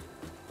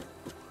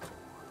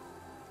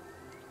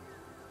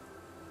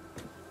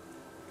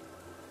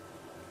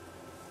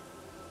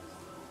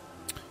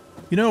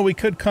 You know, we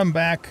could come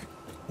back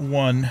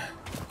one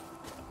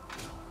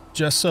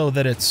just so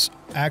that it's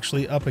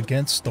actually up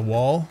against the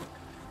wall,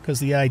 because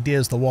the idea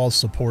is the wall's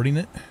supporting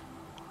it.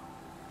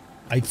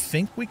 I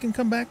think we can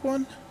come back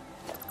one.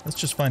 Let's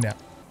just find out.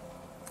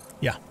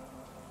 Yeah,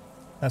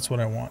 that's what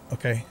I want.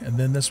 Okay, and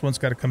then this one's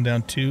got to come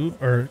down 2,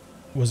 or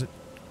was it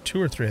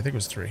 2 or 3? I think it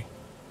was 3.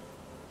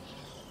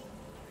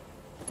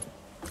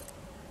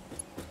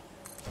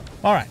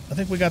 All right, I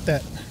think we got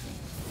that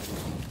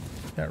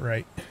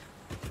right.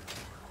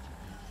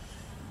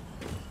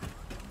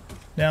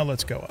 Now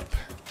let's go up.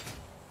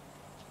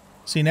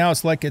 See, now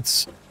it's like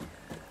it's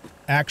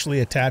actually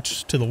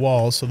attached to the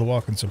wall, so the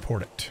wall can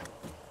support it.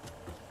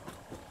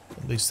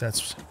 At least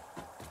that's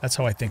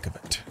how I think of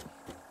it.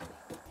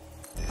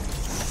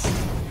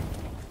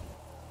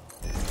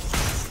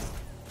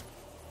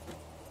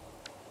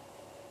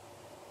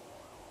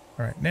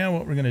 All right, now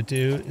what we're going to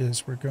do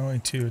is we're going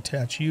to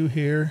attach you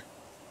here,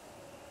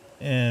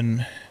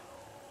 and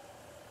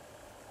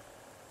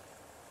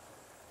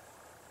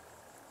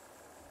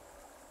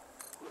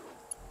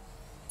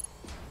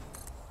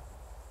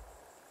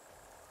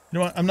you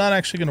know what? I'm not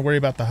actually going to worry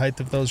about the height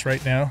of those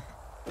right now.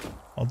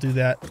 I'll do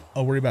that.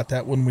 I'll worry about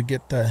that when we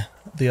get the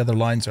other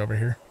lines over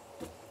here.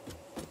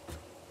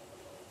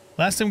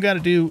 Last thing we got to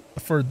do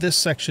for this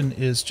section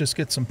is just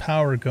get some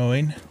power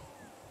going.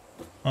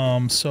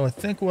 So I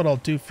think what I'll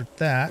do for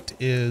that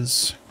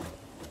is...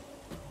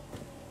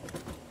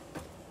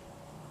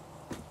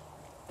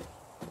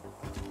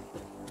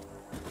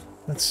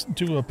 let's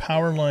do a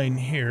power line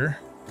here.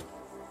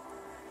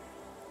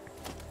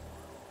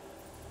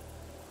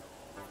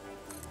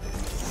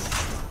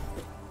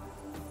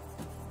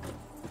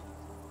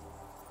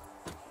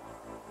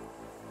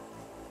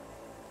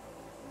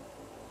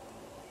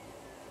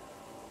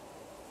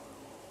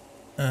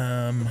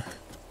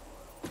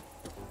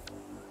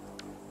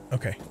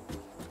 Okay.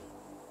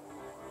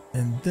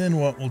 And then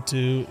what we'll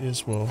do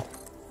is we'll...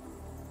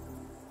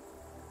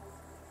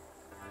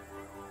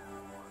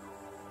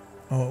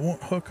 Oh, it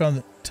won't hook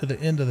on to the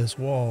end of this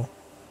wall.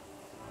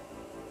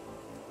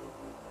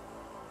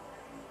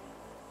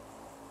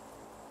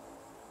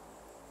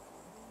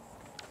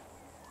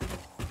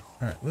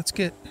 All right, let's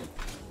get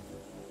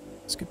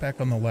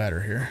back on the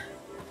ladder here.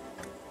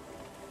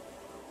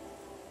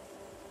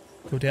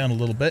 Go down a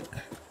little bit.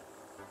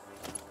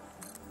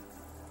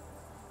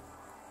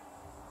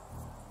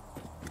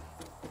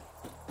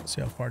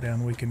 See how far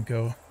down we can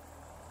go.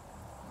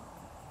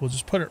 We'll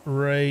just put it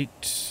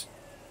right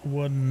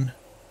one.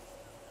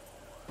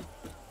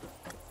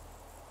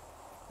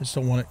 I just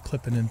don't want it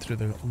clipping in through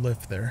the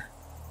lift there.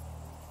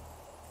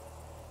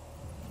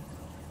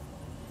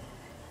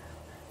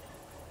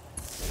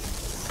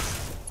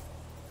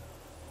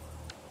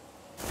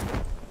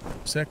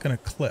 Is that going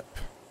to clip?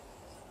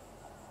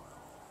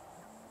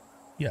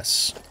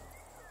 Yes.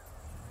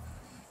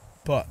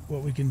 But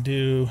what we can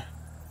do...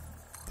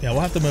 Yeah,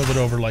 we'll have to move it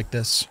over like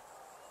this.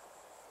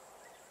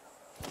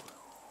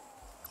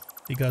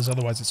 Because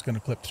otherwise it's going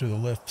to clip through the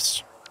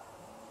lifts.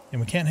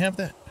 And we can't have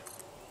that.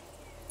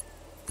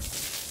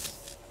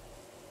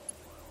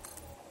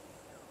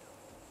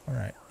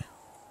 Alright.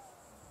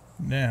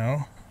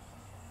 Now...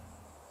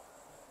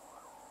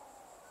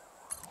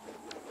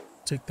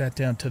 take that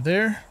down to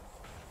there.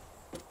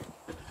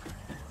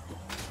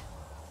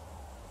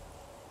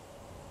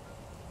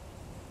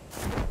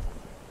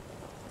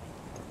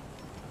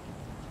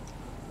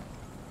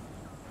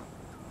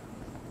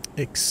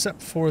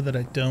 Except for that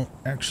I don't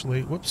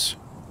actually... Whoops.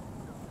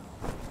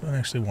 I don't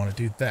actually want to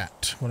do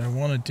that. What I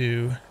want to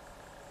do...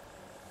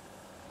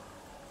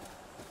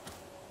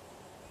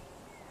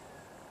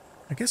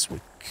 I guess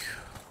we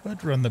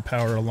could run the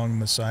power along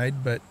the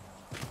side, but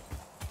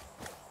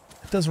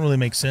it doesn't really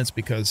make sense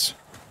because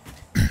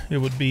it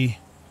would be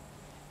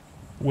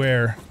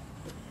where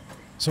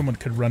someone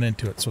could run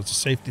into it. So it's a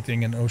safety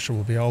thing, and OSHA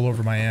will be all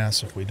over my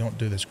ass if we don't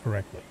do this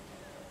correctly.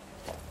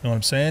 Know what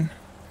I'm saying?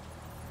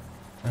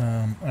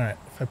 Alright,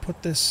 if I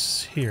put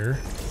this here...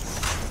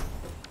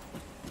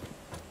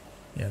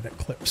 Yeah, that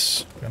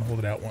clips. I'm gonna hold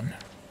it out one.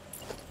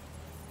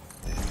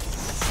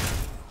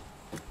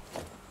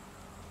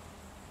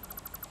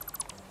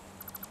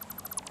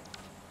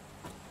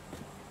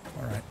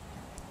 Alright.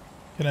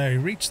 Can I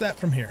reach that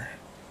from here?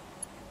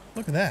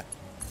 Look at that.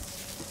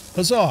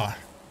 Huzzah!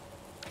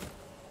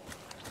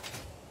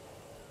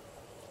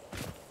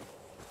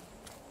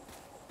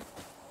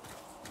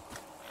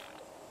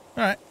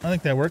 Alright, I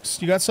think that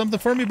works. You got something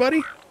for me,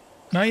 buddy?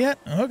 Not yet?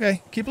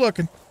 Okay, keep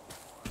looking.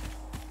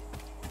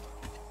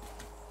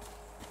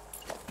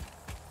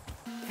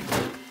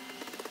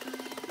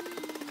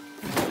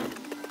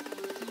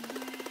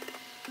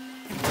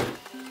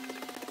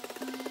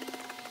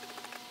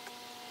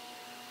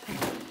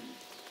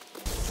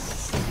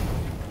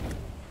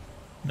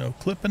 No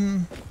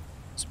clipping.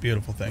 It's a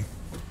beautiful thing.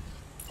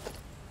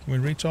 Can we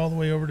reach all the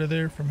way over to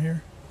there from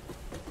here?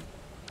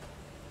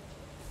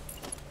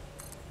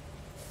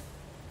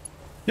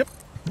 Yep,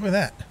 look at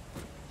that.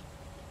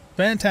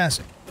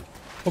 Fantastic.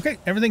 Okay,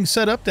 everything's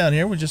set up down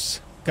here. We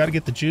just got to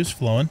get the juice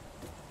flowing.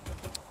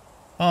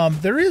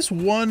 There is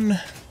one...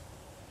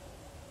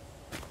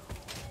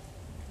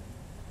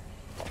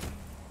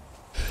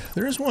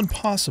 There is one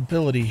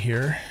possibility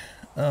here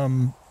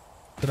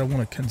that I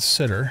want to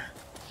consider.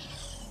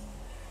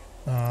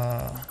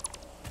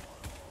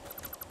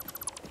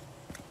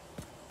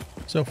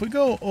 So if we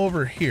go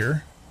over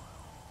here...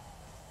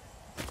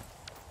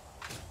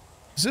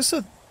 Is this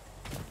a...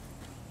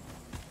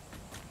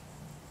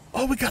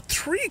 Oh, we got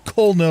 3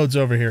 coal nodes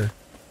over here.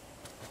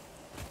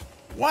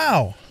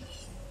 Wow.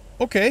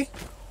 Okay.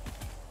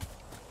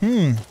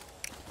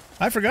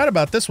 I forgot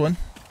about this one.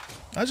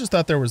 I just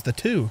thought there was the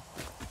 2.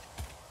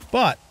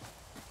 But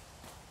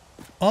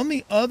on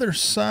the other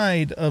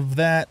side of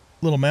that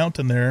little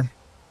mountain there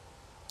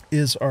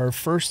is our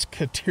first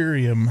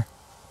Caterium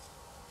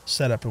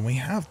setup, and we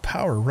have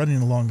power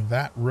running along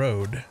that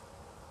road.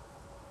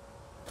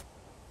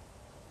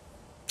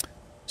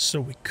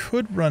 So we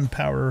could run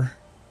power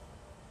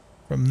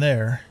from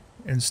there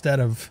instead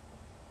of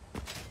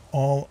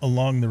all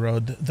along the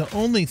road. The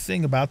only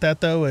thing about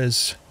that, though,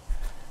 is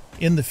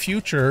in the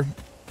future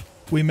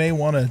we may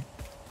want to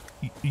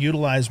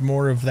utilize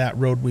more of that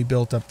road we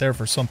built up there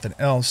for something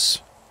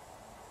else,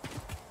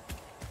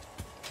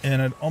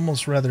 and I'd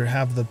almost rather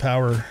have the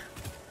power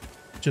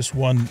just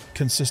one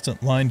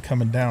consistent line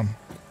coming down.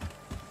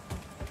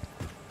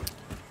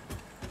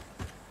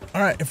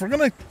 All right, if we're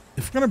gonna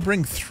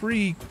bring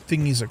 3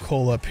 thingies of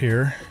coal up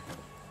here,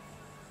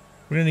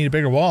 we're gonna need a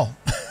bigger wall.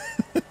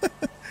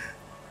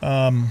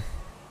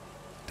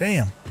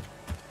 Damn.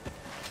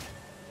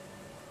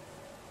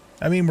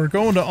 I mean, we're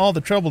going to all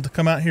the trouble to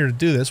come out here to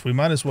do this. We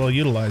might as well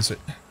utilize it.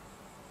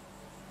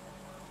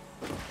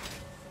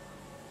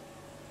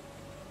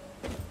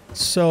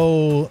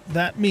 So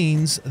that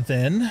means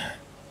then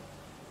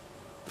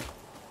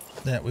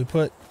that we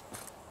put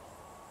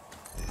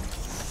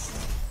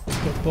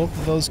both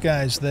of those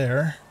guys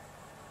there.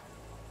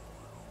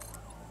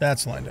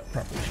 That's lined up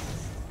properly.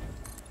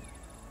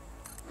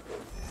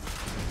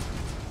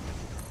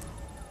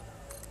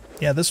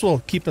 Yeah, this will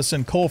keep us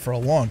in coal for a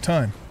long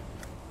time.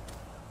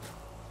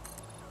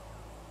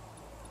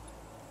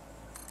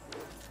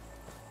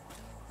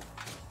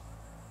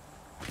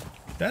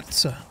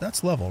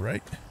 That's level,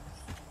 right?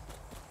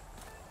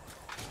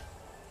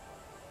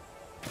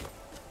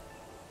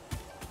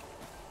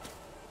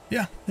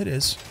 Yeah, it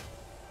is.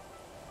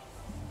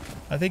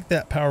 I think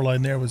that power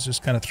line there was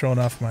just kind of throwing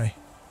off my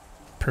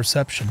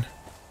perception.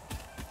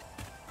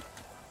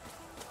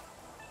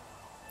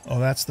 Oh,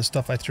 that's the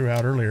stuff I threw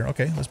out earlier.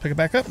 Okay, let's pick it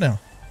back up now.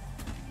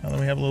 Now that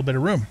we have a little bit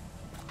of room.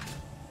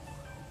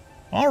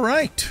 All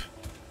right.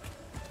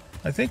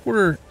 I think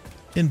we're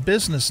in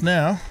business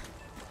now.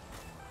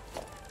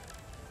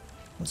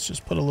 Let's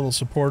just put a little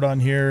support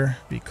on here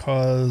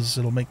because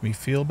it'll make me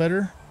feel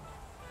better.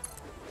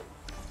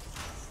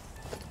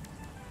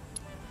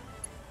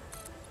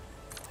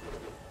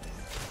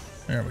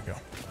 There we go.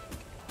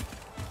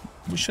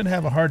 We should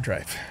have a hard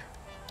drive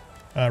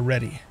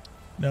ready.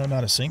 No,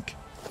 not a sink.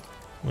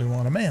 We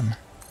want a ma'am.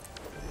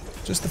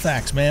 Just the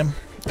facts, ma'am.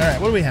 All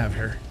right, what do we have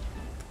here?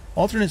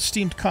 Alternate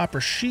steamed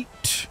copper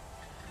sheet.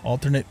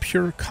 Alternate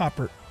pure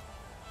copper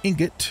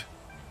ingot.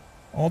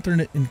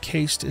 Alternate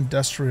encased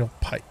industrial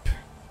pipe.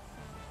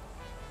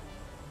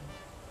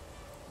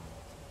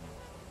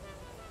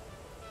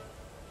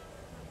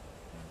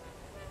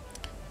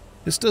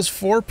 This does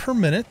 4 per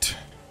minute.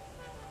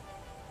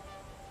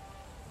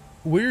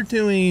 We're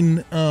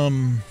doing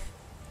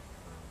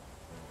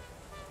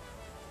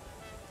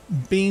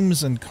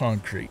beams and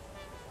concrete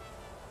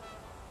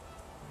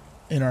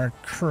in our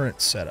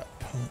current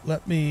setup.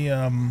 Let me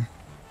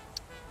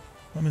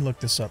look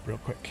this up real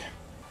quick.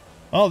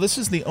 Oh, this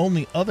is the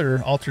only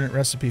other alternate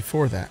recipe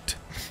for that.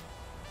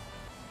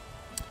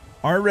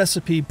 Our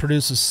recipe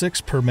produces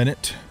 6 per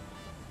minute,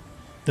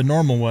 the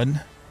normal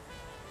one,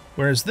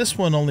 whereas this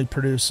one only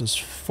produces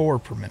 4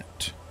 per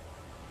minute.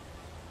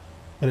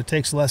 But it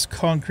takes less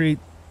concrete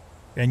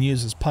and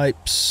uses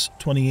pipes,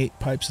 28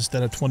 pipes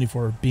instead of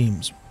 24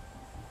 beams.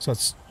 So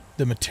it's,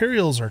 the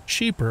materials are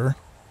cheaper,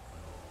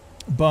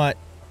 but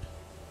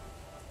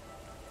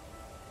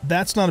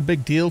that's not a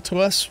big deal to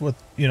us with,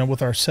 you know,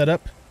 with our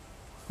setup.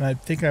 And I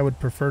think I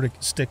would prefer to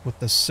stick with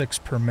the 6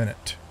 per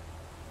minute.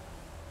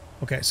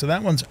 Okay, so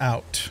that one's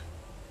out.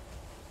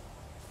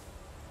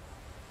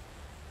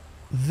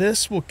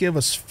 This will give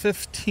us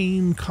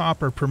 15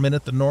 copper per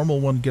minute. The normal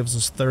one gives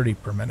us 30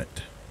 per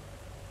minute.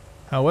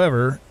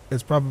 However,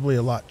 it's probably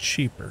a lot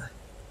cheaper,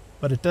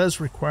 but it does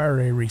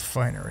require a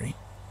refinery.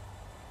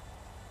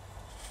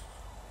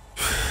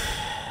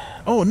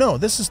 Oh, no,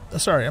 this is...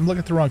 Sorry, I'm looking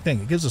at the wrong thing.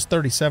 It gives us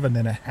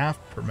 37.5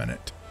 per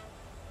minute.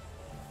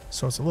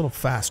 So it's a little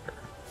faster.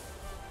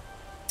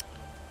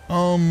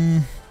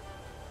 The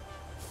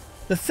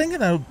thing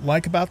that I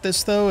like about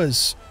this, though,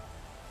 is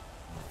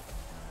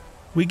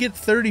we get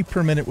 30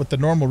 per minute with the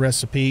normal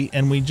recipe,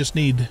 and we just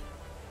need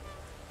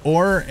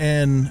ore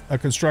and a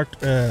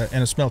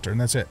and a smelter,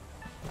 and that's it.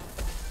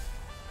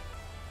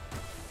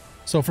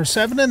 So for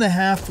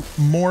 7.5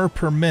 more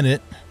per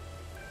minute,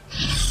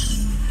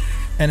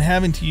 and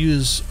having to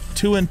use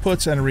 2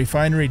 inputs and a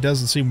refinery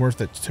doesn't seem worth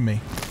it to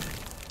me.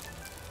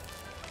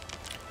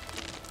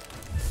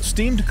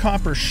 Steamed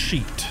copper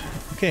sheet.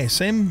 Okay,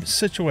 same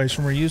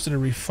situation. We're using a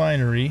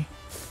refinery,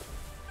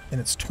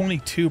 and it's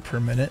 22 per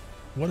minute.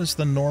 What is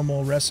the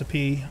normal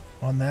recipe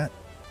on that?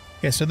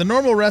 Okay, so the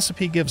normal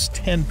recipe gives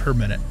 10 per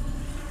minute.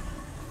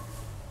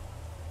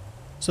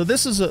 So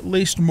this is at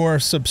least more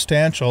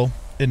substantial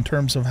in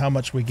terms of how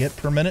much we get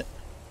per minute.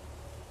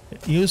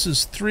 It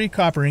uses 3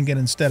 copper ingot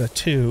instead of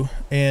 2,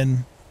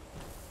 and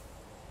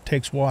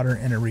takes water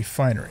in a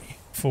refinery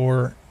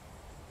for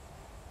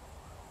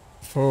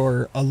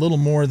a little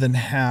more than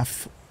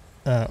half,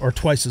 or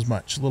twice as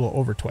much, a little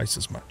over twice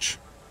as much.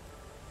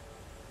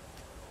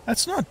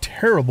 That's not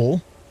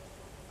terrible.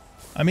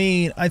 I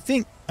mean, I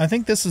think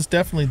this is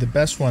definitely the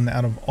best one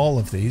out of all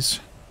of these.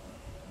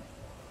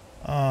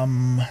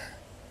 But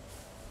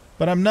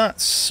I'm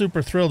not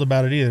super thrilled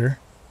about it either.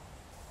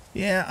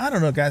 Yeah, I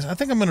don't know, guys. I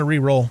think I'm going to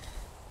re-roll.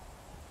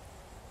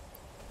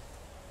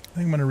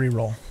 I'm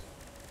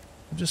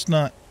just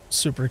not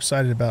super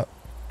excited about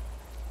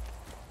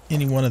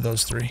any one of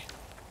those 3.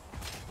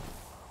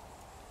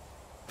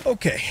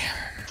 Okay.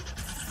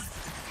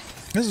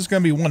 This is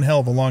going to be one hell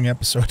of a long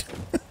episode.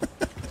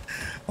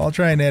 I'll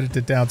try and edit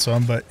it down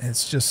some, but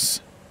it's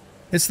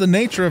the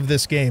nature of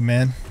this game,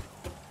 man.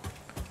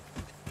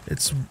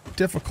 It's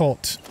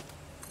difficult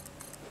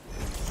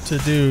to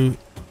do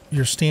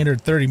your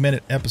standard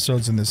 30-minute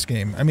episodes in this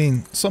game. I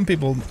mean, some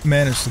people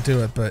manage to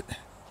do it, but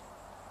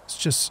it's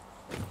just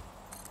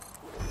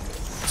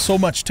so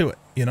much to it,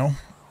 you know?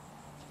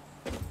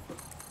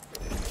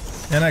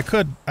 And I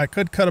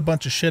could cut a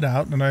bunch of shit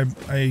out, and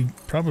I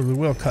probably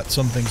will cut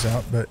some things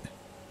out, but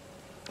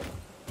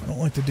I don't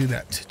like to do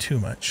that too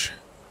much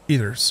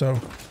either, so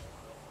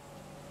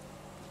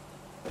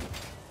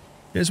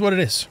here's what it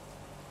is.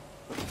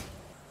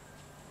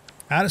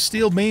 Out of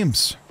steel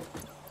beams.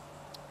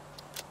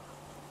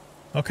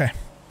 Okay.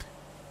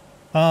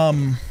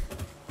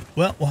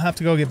 Well, we'll have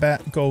to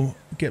go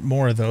get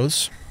more of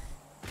those.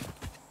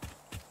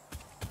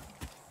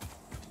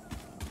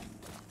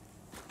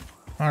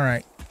 All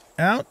right.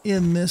 Out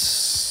in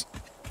this...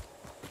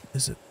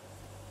 Is it...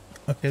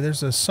 Okay,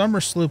 there's a summer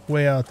sloop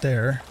way out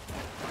there.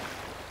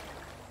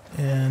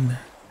 And...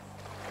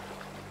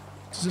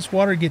 Does this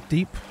water get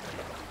deep?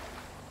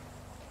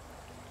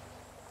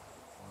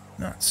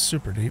 Not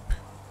super deep.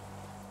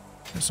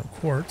 There's some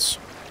quartz.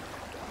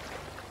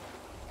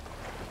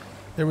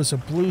 There was a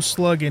blue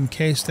slug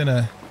encased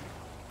in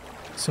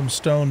some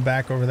stone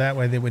back over that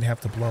way they would have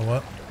to blow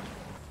up.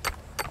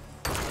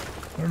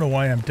 I don't know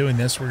why I'm doing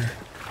this. We're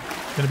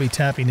going to be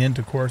tapping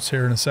into quartz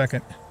here in a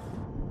second.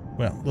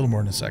 Well, a little more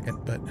in a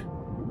second, but...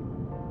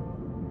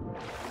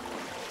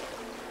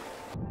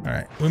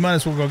 Alright, we might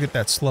as well go get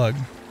that slug.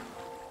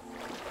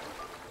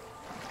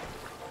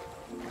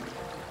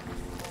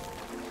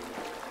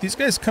 These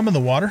guys come in the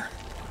water.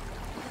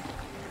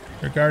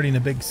 They're guarding a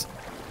big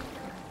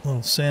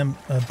Sam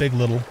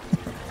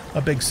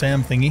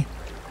thingy.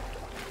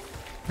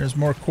 There's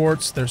more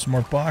quartz, there's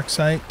more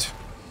bauxite.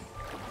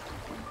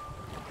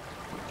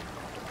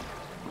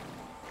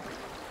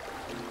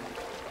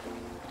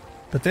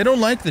 But they don't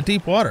like the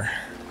deep water.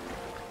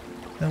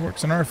 That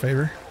works in our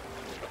favor.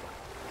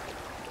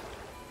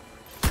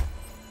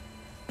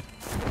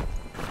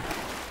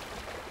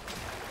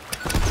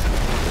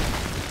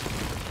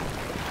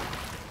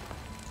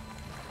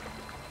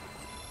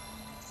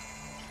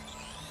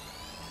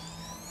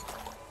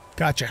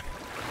 Gotcha.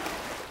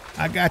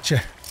 I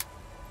gotcha.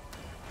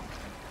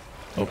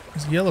 Oh,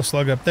 there's a yellow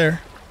slug up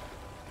there.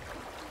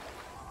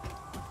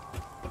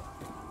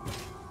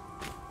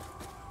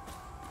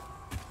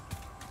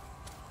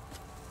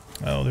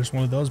 Oh, there's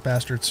one of those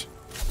bastards.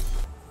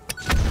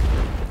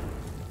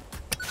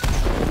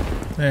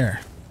 There.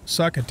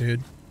 Suck it,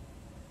 dude.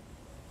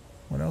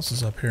 What else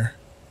is up here?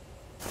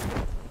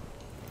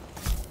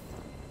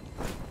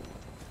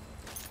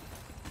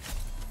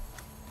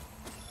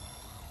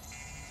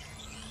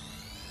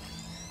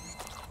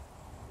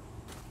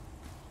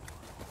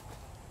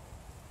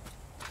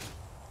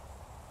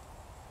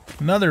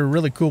 Another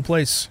really cool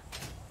place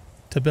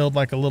to build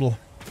like a little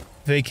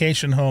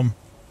vacation home.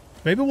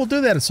 Maybe we'll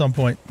do that at some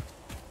point.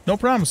 No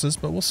promises,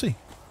 but we'll see.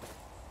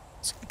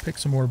 Let's pick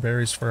some more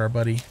berries for our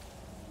buddy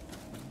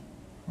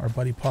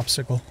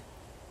Popsicle.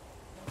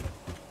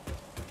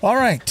 All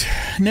right,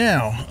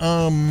 now,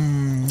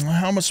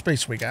 how much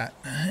space we got?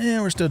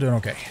 Yeah, we're still doing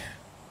okay.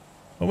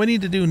 What we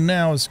need to do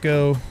now is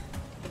go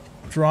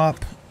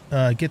drop,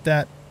 get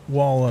that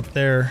wall up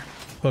there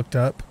hooked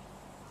up.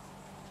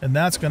 And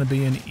that's going to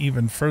be an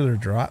even further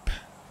drop.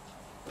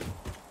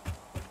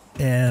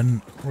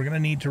 And we're going to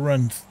need to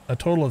run a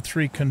total of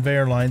 3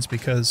 conveyor lines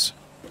because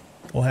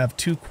we'll have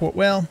 2 quartz.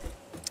 Well,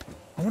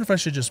 I wonder if I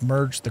should just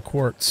merge the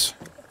quartz.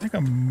 I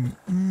think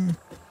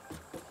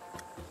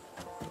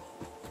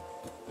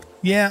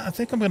yeah, I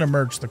think I'm going to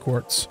merge the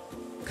quartz.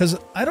 Because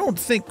I don't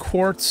think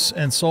quartz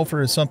and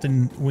sulfur is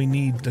something we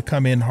need to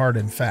come in hard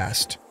and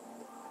fast.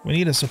 We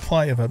need a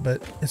supply of it,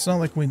 but it's not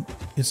like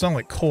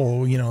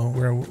coal, you know,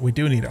 where we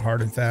do need it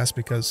hard and fast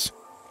because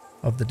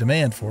of the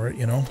demand for it,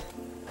 you know.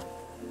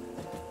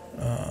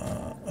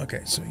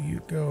 Okay, so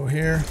you go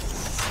here.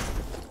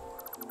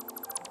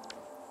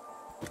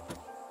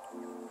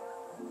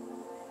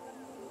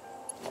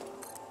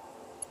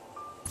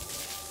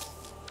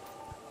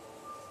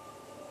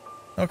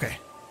 Okay,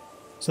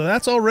 so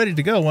that's all ready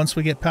to go once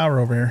we get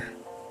power over here.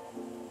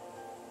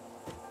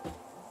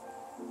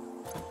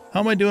 How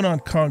am I doing on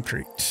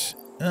concrete?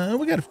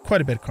 We got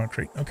quite a bit of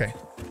concrete. Okay.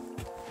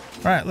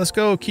 All right, let's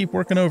go keep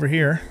working over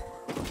here.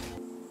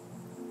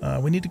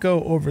 We need to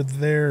go over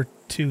there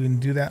too and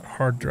do that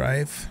hard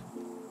drive.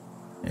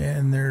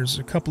 And there's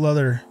a couple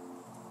other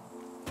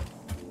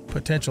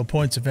potential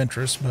points of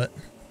interest, but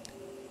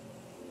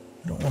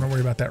I don't want to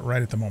worry about that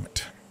right at the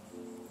moment.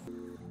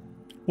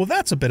 Well,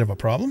 that's a bit of a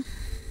problem.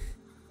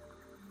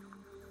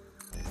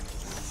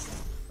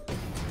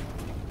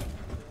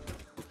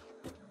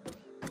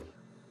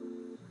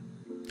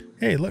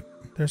 Hey,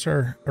 look, there's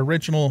our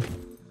original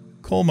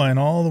coal mine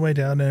all the way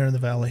down there in the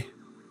valley.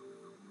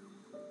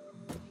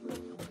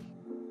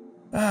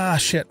 Ah,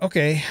 shit.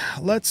 Okay,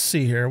 let's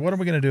see here. What are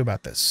we going to do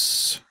about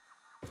this?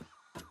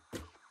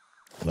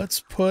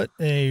 Let's put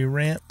a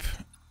ramp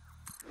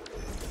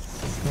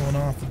going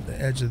off of the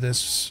edge of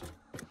this.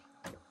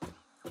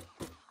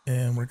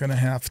 And we're going to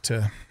have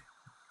to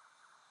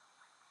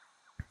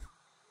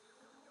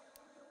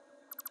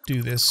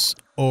do this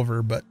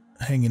over, but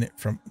hanging it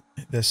from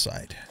this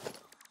side.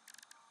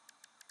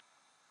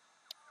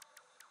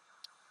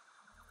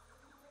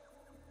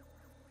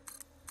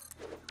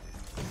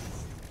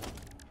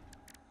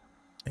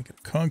 Make it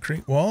a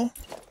concrete wall.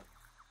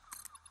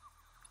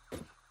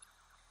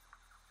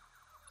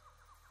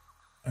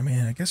 I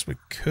mean, I guess we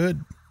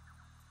could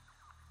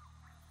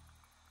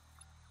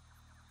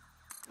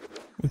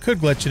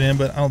glitch it in,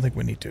 but I don't think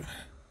we need to.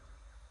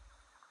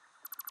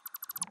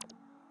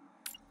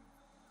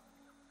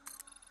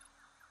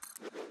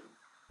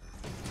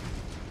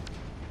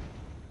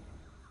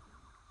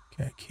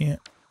 Okay, I can't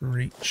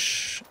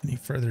reach any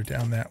further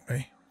down that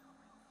way.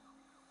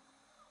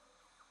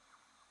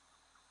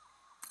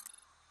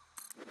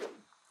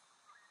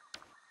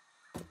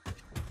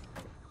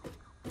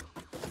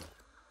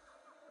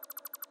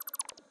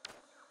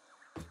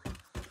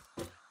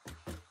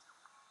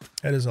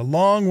 That is a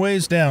long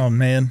ways down,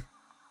 man.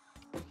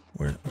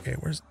 Okay,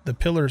 where's the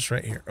pillars?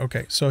 Right here.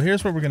 Okay, so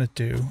here's what we're gonna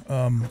do.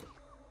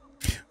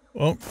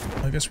 Well,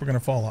 I guess we're gonna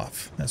fall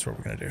off. That's what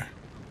we're gonna do.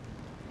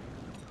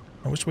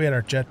 I wish we had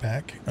our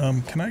jetpack.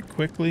 Can I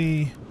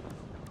quickly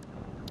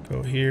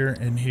go here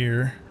and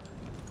here?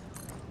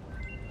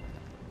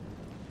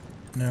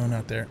 No,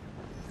 not there.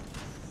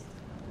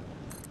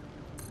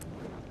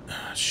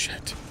 Ah,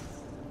 shit.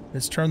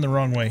 It's turned the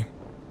wrong way.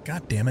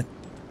 God damn it.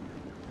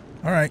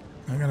 All right.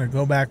 I gotta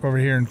go back over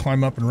here and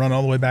climb up and run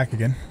all the way back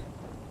again.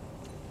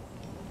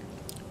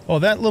 Oh,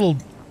 that little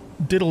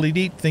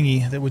diddly-deep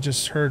thingy that we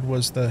just heard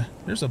was the...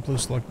 There's a blue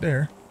slug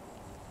there.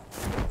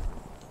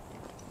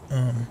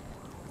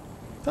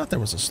 Thought there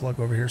was a slug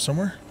over here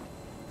somewhere.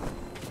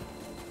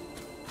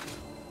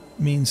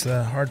 Means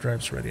the hard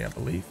drive's ready, I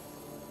believe.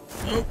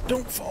 Oh,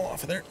 don't fall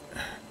off of there.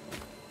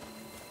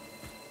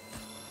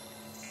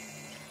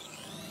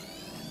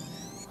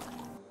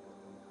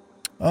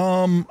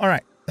 All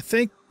right. I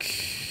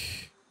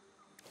think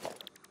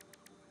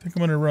I'm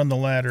going to run the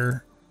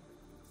ladder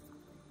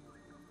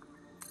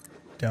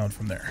down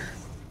from there.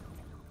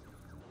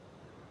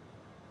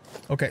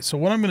 Okay, so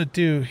what I'm going to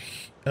do...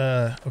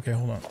 okay,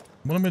 hold on.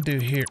 What I'm going to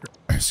do here,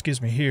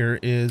 excuse me, here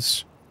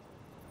is...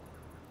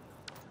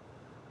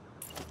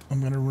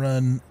 I'm going to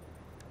run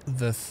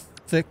the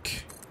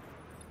thick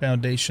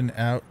foundation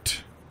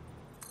out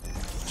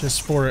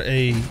just for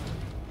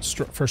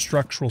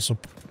structural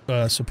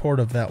support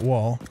of that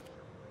wall.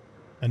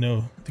 I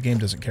know the game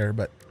doesn't care,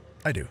 but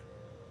I do.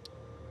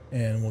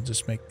 And we'll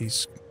just make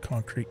these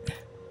concrete.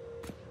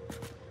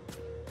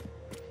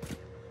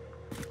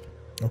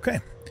 Okay.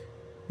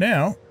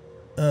 Now,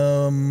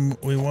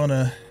 we want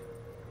to...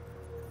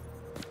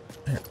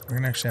 We're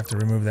going to actually have to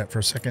remove that for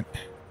a second.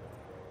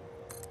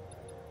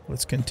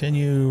 Let's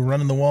continue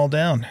running the wall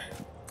down.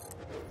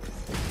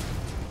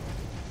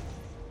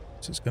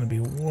 This is going to be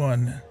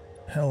one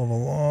hell of a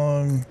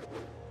long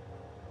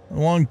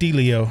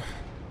dealio.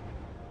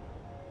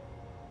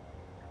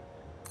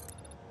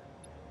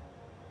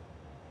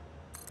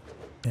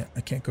 Yeah,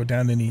 I can't go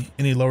down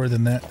any lower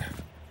than that.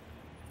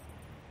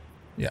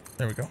 Yeah,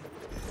 there we go.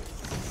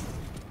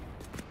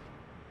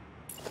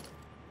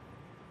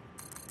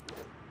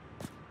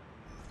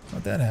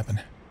 How'd that happen?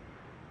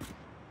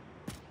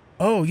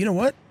 Oh, you know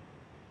what?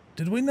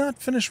 Did we not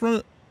finish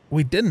running?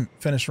 We didn't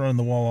finish running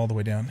the wall all the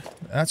way down.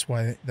 That's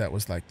why that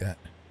was like that.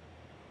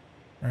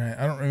 All right,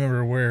 I don't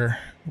remember where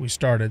we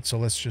started, so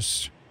let's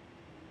just...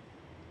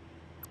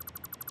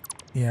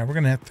 Yeah, we're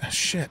going to have to...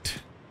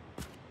 Shit.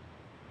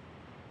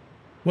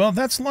 Well,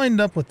 that's lined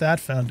up with that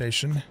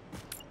foundation.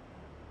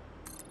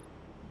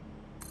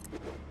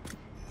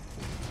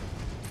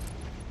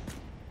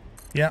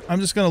 Yeah,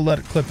 I'm just going to let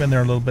it clip in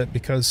there a little bit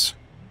because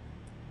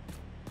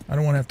I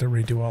don't want to have to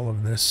redo all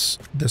of this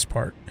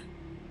part.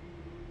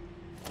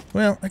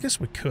 Well, I guess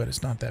we could.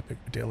 It's not that big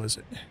of a deal, is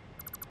it?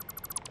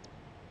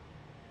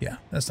 Yeah,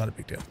 that's not a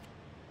big deal.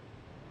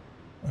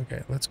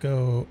 Okay, let's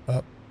go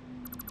up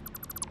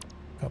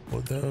a couple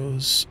of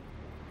those,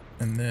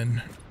 and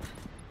then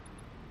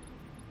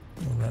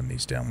we'll run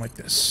these down like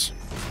this.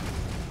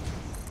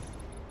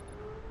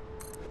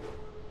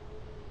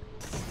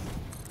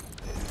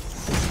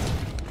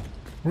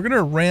 We're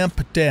gonna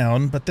ramp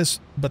down, but this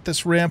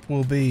ramp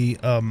will be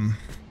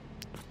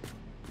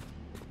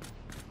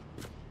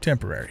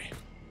temporary.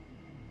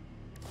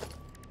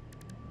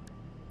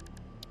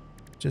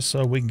 Just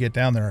so we can get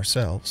down there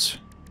ourselves.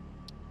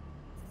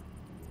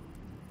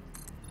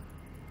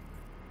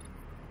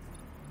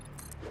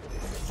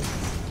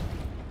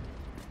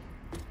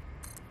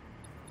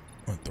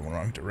 Went the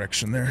wrong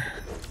direction there.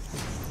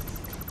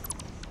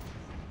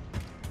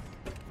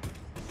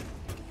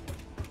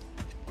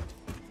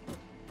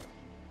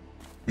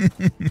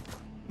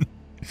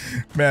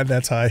 Man,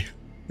 that's high.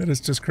 That is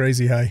just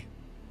crazy high.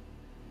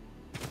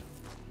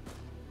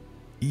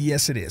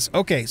 Yes, it is.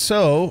 Okay,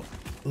 so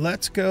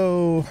let's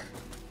go...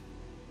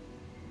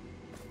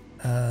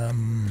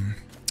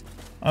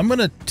 I'm going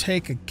to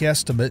take a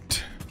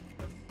guesstimate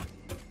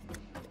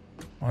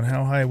on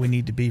how high we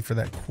need to be for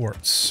that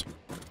quartz.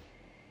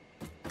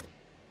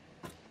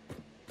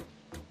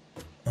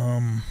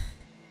 I'm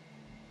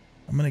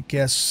going to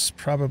guess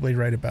probably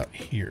right about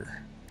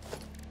here.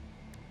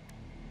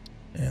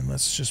 And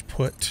let's just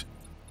put...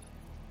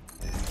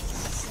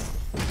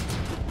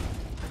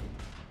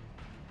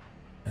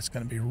 That's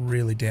going to be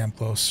really damn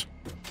close.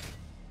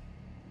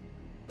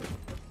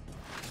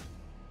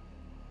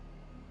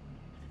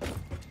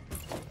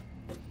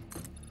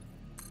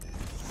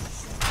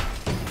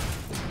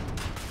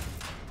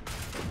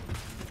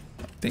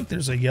 I think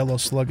there's a yellow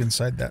slug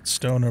inside that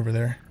stone over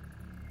there.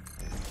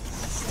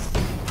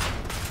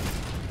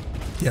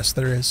 Yes,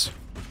 there is.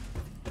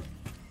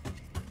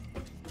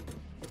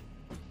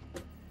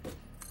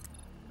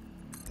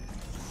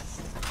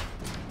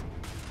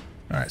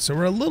 All right, so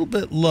we're a little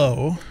bit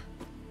low.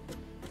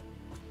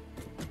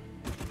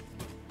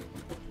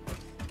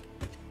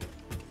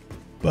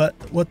 But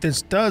what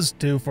this does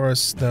do for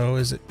us, though,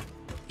 is it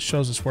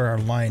shows us where our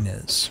line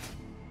is.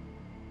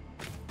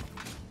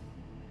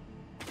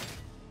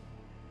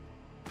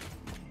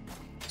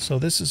 So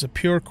this is a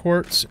pure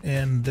quartz,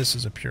 and this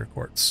is a pure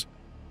quartz.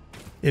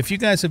 If you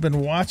guys have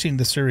been watching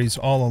the series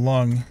all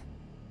along,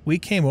 we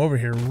came over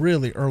here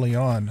really early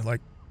on,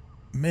 like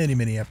many,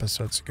 many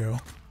episodes ago,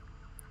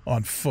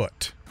 on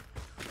foot.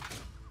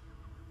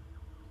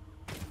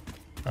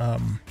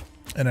 And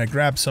I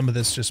grabbed some of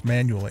this just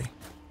manually.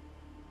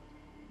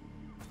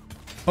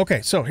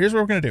 Okay, so here's what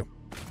we're going to do.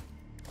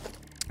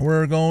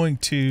 We're going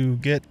to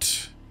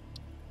get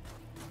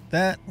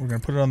that. We're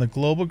going to put it on the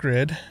global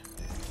grid.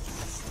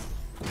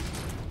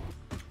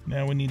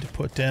 Now we need to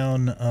put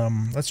down,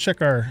 let's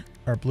check our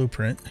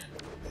blueprint.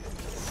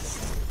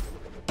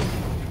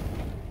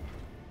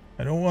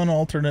 I don't want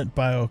alternate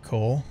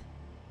biocoal.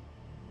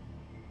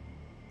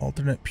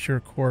 Alternate pure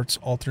quartz,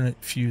 alternate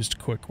fused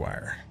quick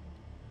wire.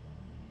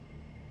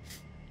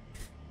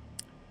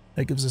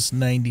 That gives us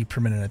 90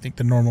 per minute. I think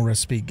the normal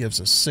recipe gives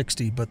us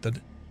 60, but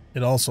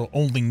it also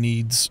only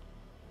needs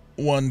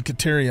 1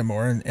 deuterium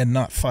ore and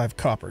not 5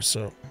 copper,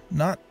 so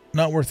not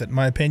worth it in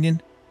my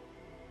opinion.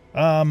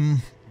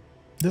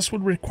 This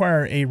would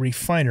require a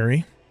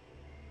refinery,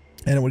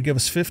 and it would give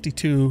us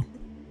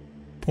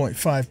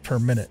 52.5 per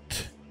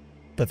minute.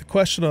 But the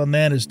question on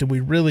that is, do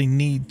we really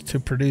need to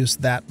produce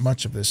that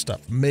much of this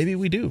stuff? Maybe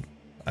we do.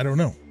 I don't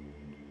know.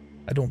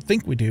 I don't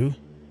think we do.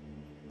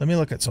 Let me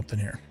look at something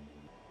here.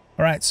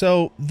 All right,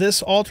 so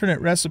this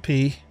alternate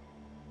recipe,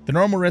 the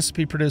normal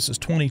recipe produces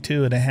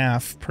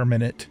 22.5 per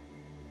minute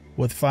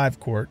with 5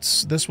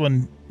 quartz. This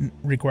one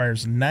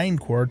requires 9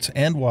 quartz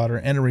and water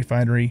and a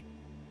refinery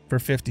for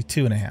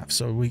 52.5.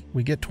 So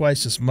we get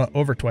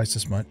over twice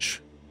as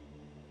much.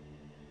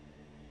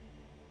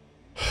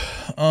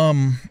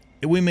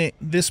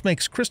 This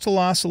makes crystal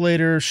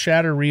oscillator,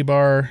 shatter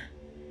rebar,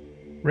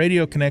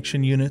 radio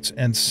connection units,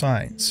 and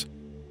signs.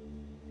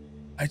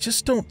 I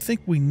just don't think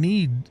we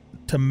need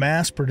to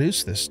mass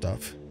produce this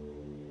stuff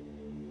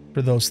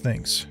for those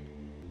things.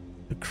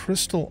 The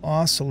crystal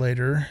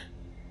oscillator.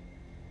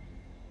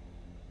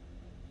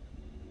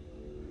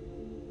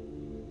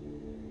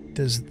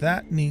 Does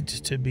that need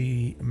to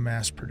be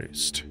mass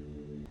produced?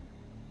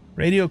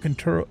 Radio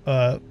control,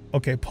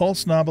 okay,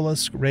 pulse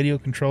obelisk, radio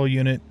control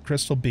unit,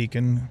 crystal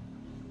beacon,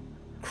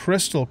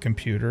 crystal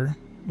computer,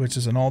 which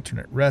is an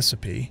alternate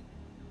recipe.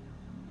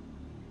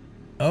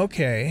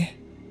 Okay.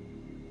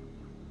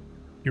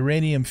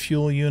 Uranium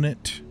fuel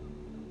unit,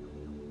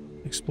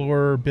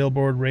 explorer,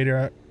 billboard,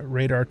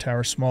 radar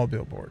tower, small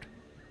billboard.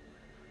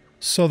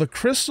 So the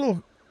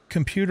crystal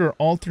computer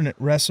alternate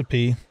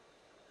recipe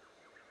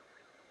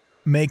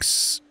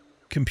makes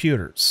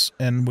computers,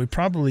 and we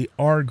probably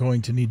are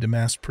going to need to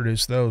mass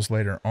produce those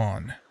later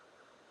on.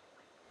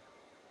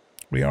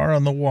 We are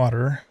on the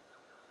water,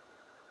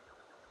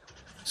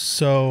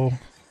 so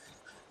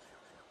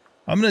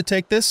I'm going to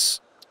take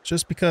this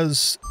just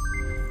because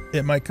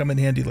it might come in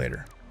handy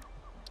later.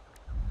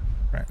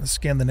 All right, let's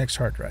scan the next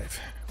hard drive.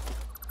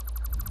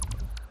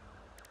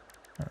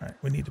 All right,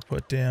 we need to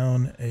put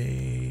down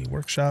a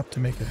workshop to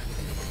make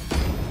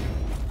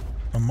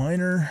a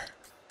miner.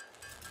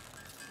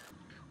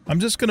 I'm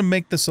just going to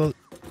make this a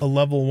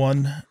level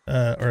 1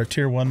 or a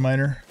tier 1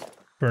 miner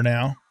for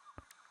now.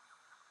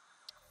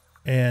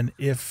 And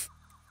if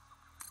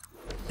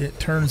it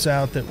turns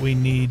out that we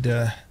need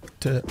to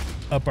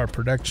up our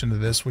production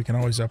of this, we can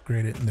always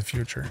upgrade it in the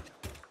future.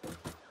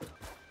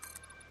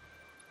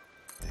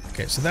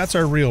 Okay, so that's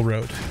our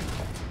railroad.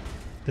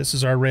 This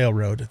is our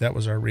railroad. That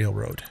was our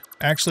railroad.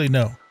 Actually,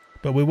 no,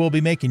 but we will be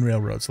making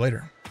railroads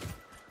later.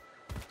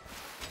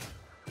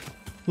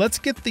 Let's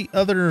get the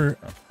other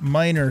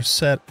miner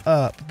set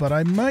up, but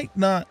I might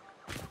not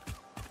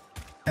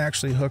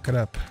actually hook it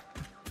up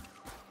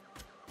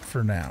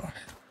for now.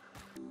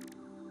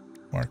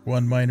 Mark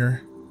 1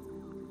 miner.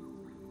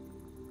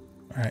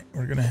 All right,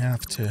 we're going to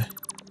have to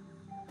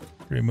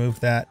remove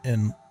that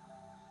and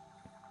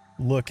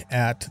look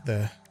at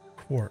the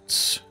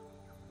quartz.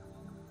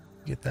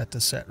 Get that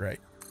to set right.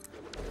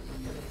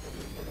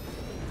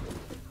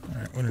 All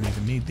right, we don't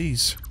even need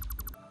these.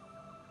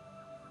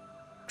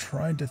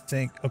 Trying to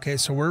think. Okay,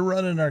 so we're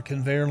running our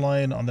conveyor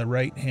line on the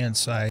right-hand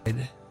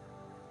side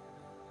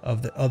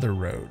of the other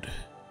road,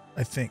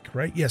 I think,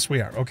 right? Yes, we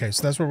are. Okay,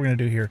 so that's what we're going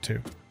to do here,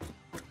 too.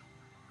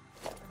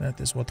 That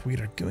is what we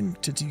are going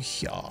to do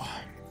here.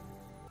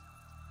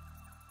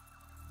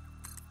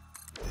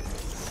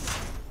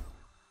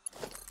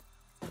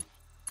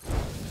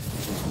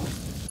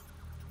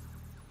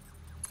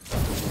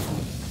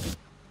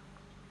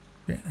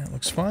 Okay, that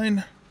looks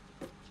fine.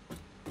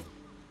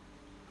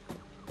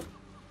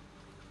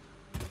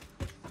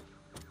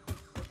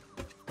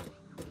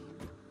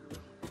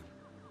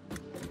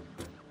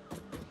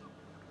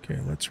 Okay,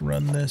 let's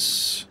run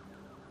this.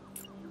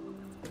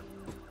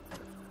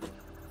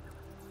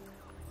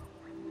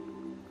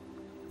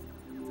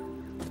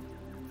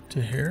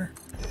 To here.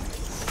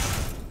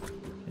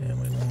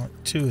 And we want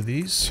 2 of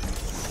these.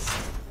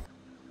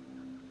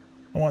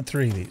 I want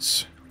 3 of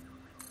these.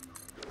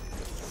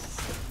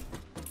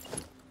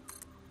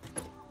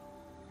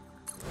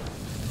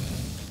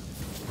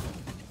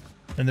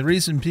 And the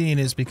reason being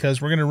is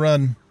because we're going to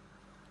run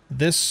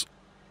this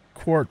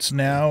quartz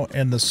now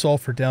and the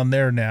sulfur down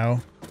there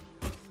now.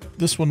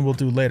 This one we'll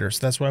do later,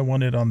 so that's why I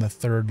want it on the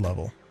 3rd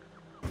level.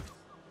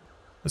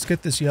 Let's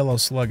get this yellow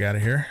slug out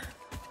of here.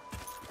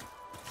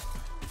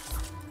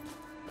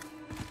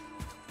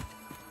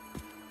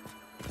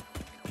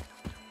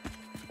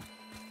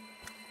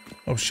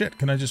 Oh shit,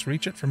 can I just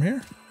reach it from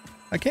here?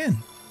 I can.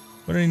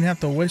 We don't even have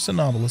to waste an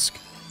obelisk.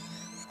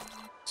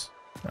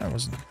 That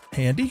was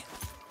handy.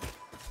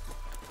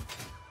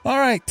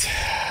 Alright,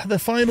 the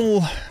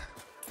final...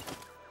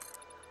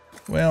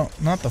 Well,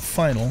 not the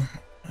final.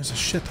 There's a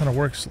shit ton of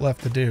work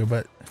left to do,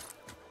 but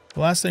the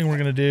last thing we're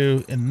going to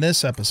do in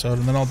this episode,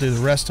 and then I'll do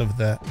the rest of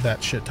that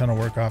shit ton of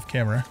work off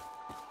camera.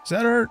 Is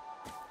that our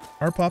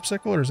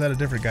popsicle, or is that a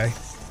different guy?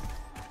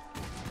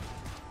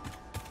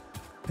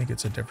 I think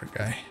it's a different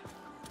guy.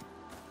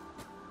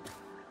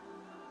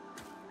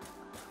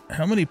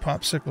 How many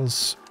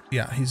popsicles?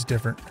 Yeah, he's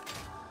different.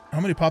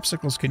 How many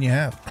popsicles can you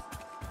have?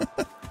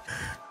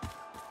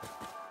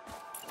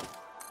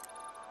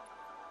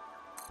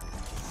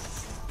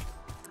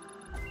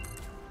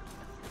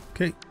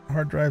 Okay,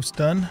 hard drive's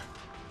done.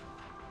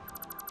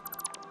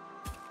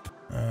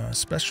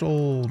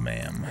 Special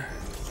ma'am.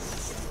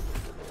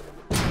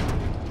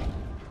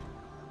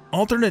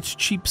 Alternate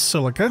cheap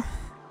silica.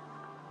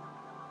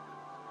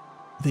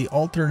 The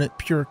alternate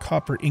pure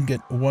copper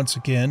ingot once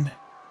again.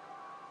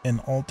 An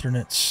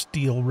alternate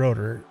steel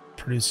rotor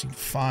producing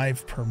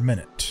 5 per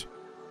minute.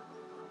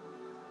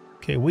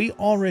 Okay, we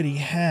already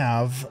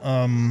have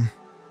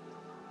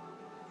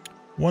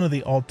one of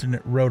the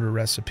alternate rotor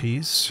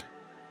recipes.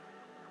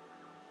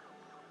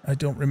 I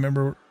don't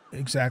remember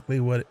exactly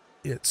what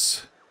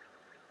its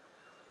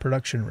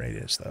production rate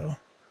is, though.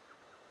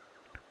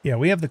 Yeah,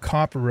 we have the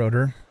copper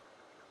rotor,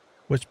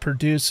 which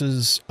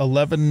produces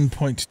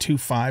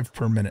 11.25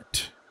 per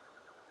minute.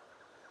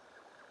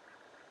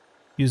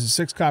 Uses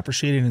 6 copper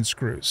sheeting and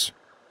screws.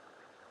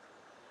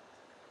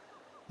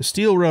 The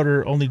steel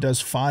rotor only does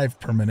 5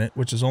 per minute,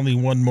 which is only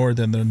 1 more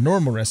than the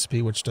normal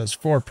recipe, which does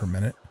 4 per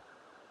minute.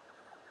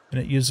 And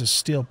it uses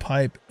steel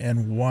pipe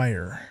and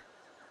wire.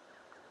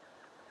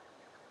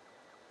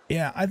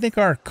 Yeah, I think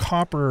our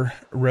copper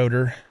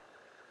rotor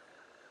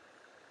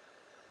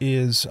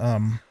is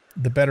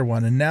the better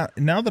one. And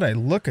now that I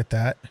look at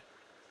that,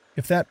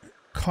 if that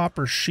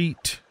copper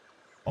sheet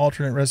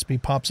alternate recipe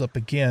pops up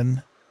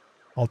again,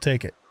 I'll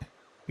take it.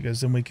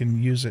 Because then we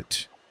can use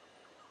it,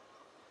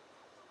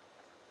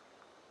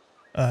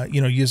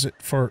 use it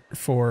for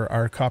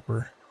our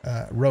copper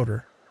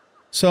rotor.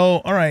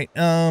 So, all right,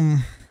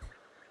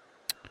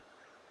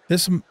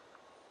 this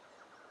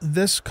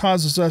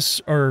causes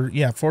us,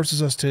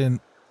 forces us to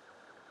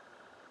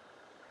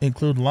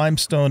include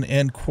limestone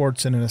and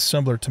quartz in an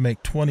assembler to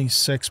make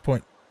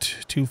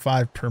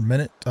 26.25 per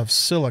minute of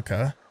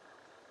silica.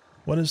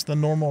 What does the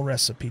normal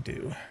recipe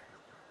do?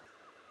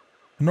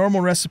 The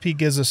normal recipe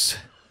gives us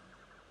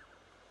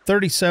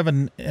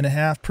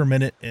 37.5 per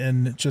minute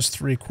and just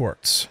 3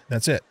 quartz.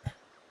 That's it.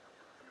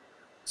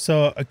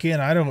 So again,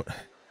 I don't...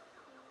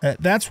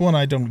 that's one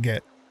I don't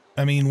get.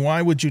 I mean,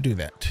 why would you do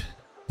that?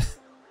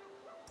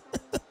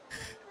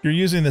 You're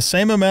using the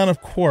same amount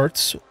of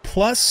quartz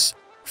plus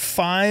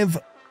 5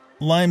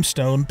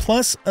 limestone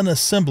plus an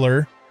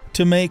assembler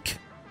to make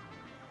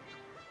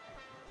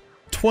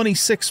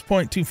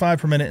 26.25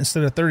 per minute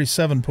instead of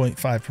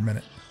 37.5 per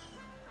minute.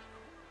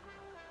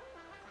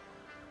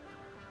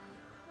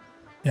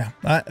 Yeah,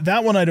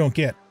 that one I don't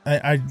get.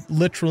 I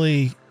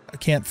literally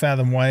can't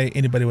fathom why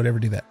anybody would ever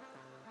do that.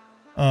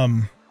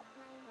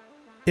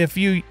 If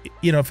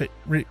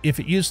if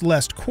it used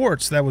less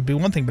quartz, that would be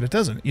one thing, but it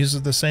doesn't. It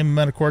uses the same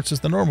amount of quartz as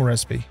the normal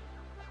recipe.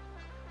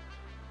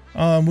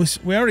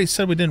 We already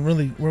said we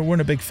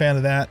weren't a big fan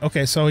of that.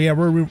 Okay, so yeah,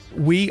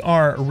 we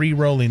are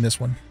re-rolling this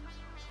one.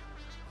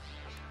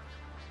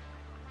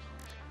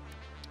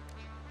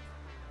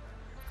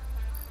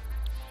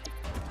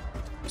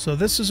 So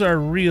this is our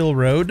real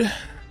road.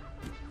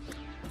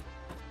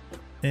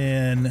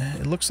 And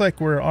it looks like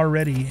we're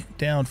already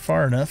down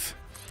far enough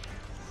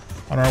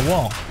on our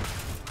wall.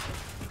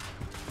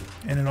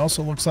 And it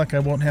also looks like I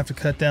won't have to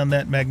cut down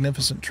that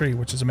magnificent tree,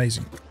 which is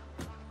amazing.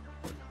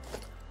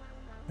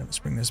 And let's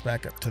bring this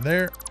back up to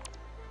there.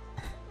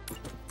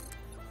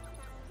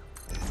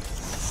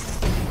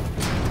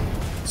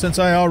 Since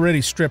I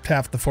already stripped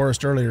half the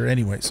forest earlier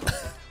anyways.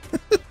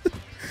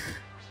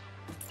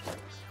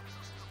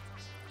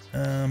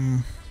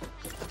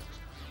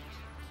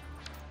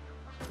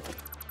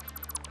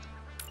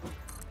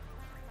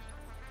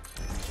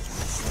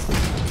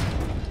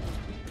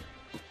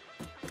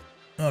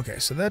 Okay,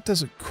 so that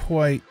doesn't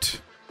quite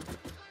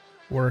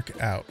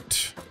work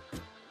out.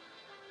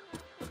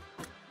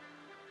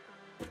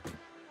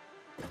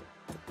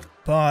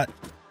 But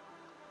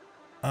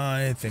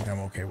I think I'm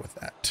okay with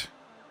that.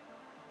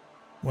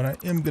 What I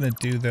am going to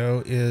do,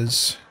 though,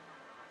 is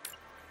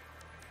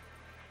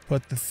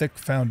put the thick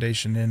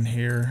foundation in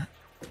here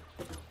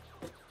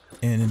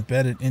and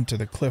embed it into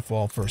the cliff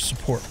wall for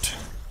support.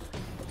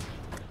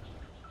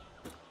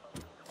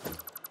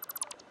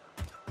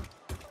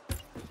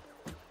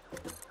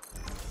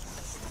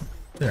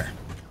 There.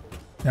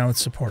 Now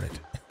it's supported.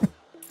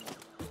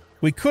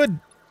 We could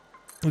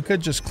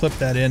just clip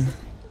that in.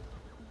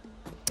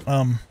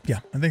 Yeah,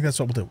 I think that's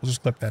what we'll do. We'll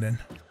just clip that in.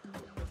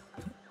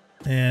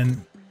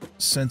 And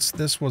since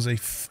this was a...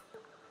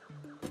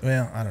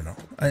 well, I don't know.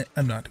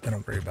 I'm not going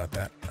to worry about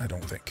that, I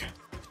don't think.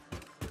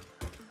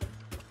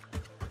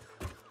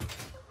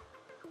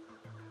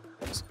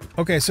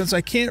 Okay, since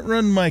I can't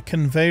run my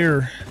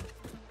conveyor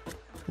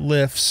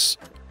lifts,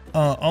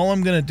 all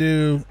I'm going to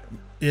do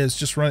is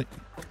just run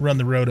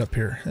the road up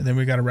here. And then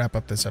we got to wrap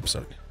up this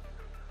episode.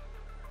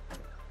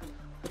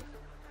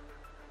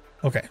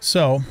 Okay,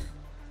 so...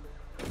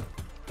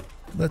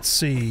 let's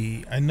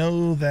see. I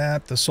know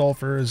that the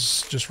sulfur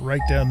is just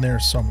right down there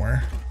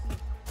somewhere.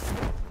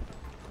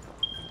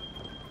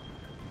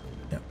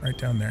 Yep, right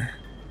down there.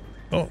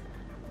 Oh.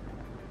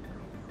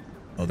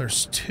 Oh,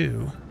 there's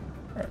two.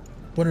 All right.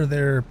 What are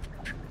their...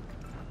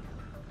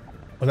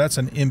 oh, that's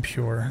an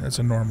impure. That's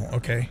a normal.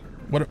 Okay.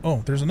 What?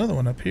 Oh, there's another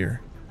one up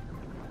here.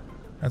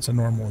 That's a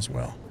normal as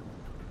well.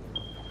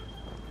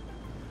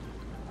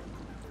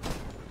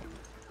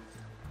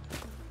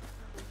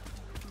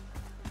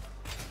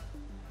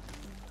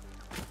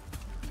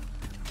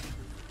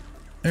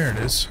 There it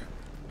is.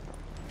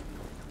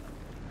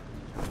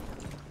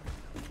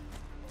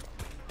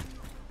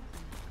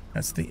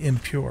 That's the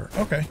impure.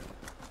 Okay.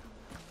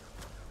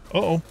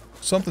 Uh-oh.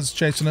 Something's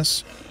chasing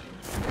us.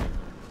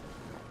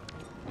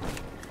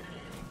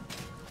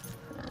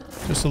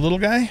 Just a little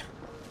guy?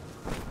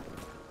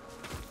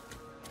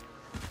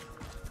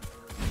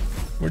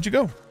 Where'd you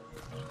go?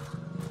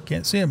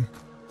 Can't see him.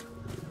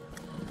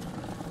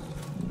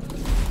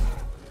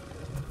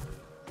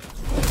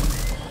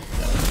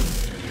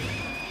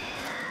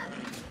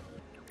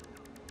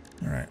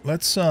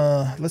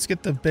 Let's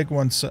get the big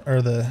one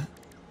or the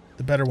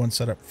better one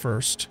set up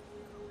first.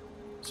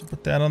 So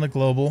put that on the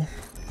global.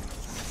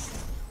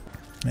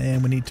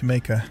 And we need to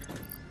make a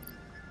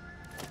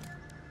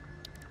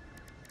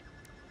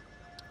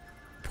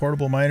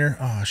portable miner.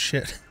 Oh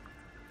shit.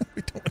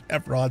 We don't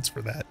have rods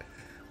for that.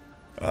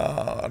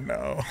 Oh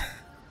no.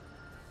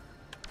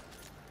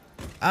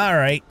 All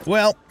right.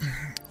 Well,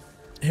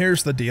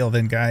 here's the deal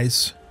then,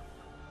 guys.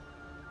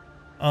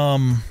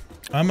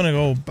 I'm going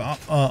to go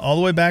all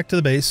the way back to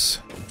the base,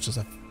 which is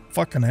a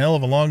fucking hell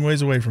of a long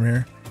ways away from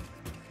here.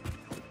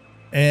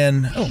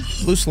 And, oh,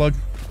 blue slug.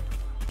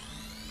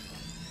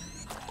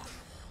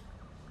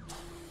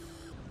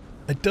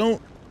 I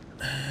don't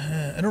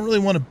really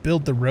want to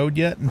build the road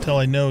yet until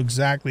I know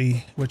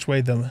exactly which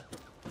way the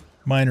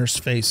miner's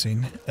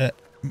facing.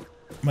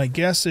 My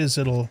guess is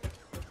they'll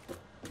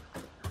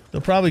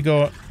probably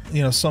go,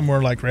 you know,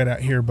 somewhere like right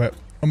out here, but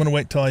I'm going to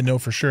wait till I know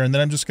for sure. And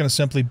then I'm just going to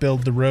simply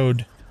build the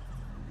road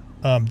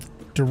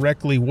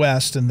directly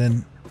west, and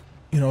then,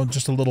 you know,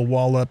 just a little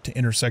wall up to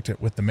intersect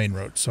it with the main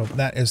road. So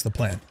that is the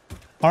plan.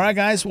 All right,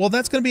 guys. Well,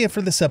 that's going to be it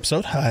for this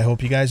episode. I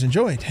hope you guys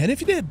enjoyed. And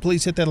if you did,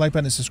 please hit that like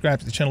button and subscribe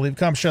to the channel. Leave a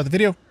comment, share the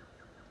video.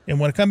 And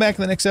when I come back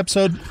in the next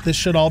episode, this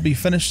should all be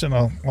finished, and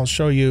I'll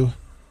show you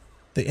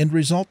the end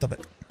result of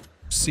it.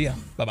 See ya.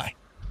 Bye-bye.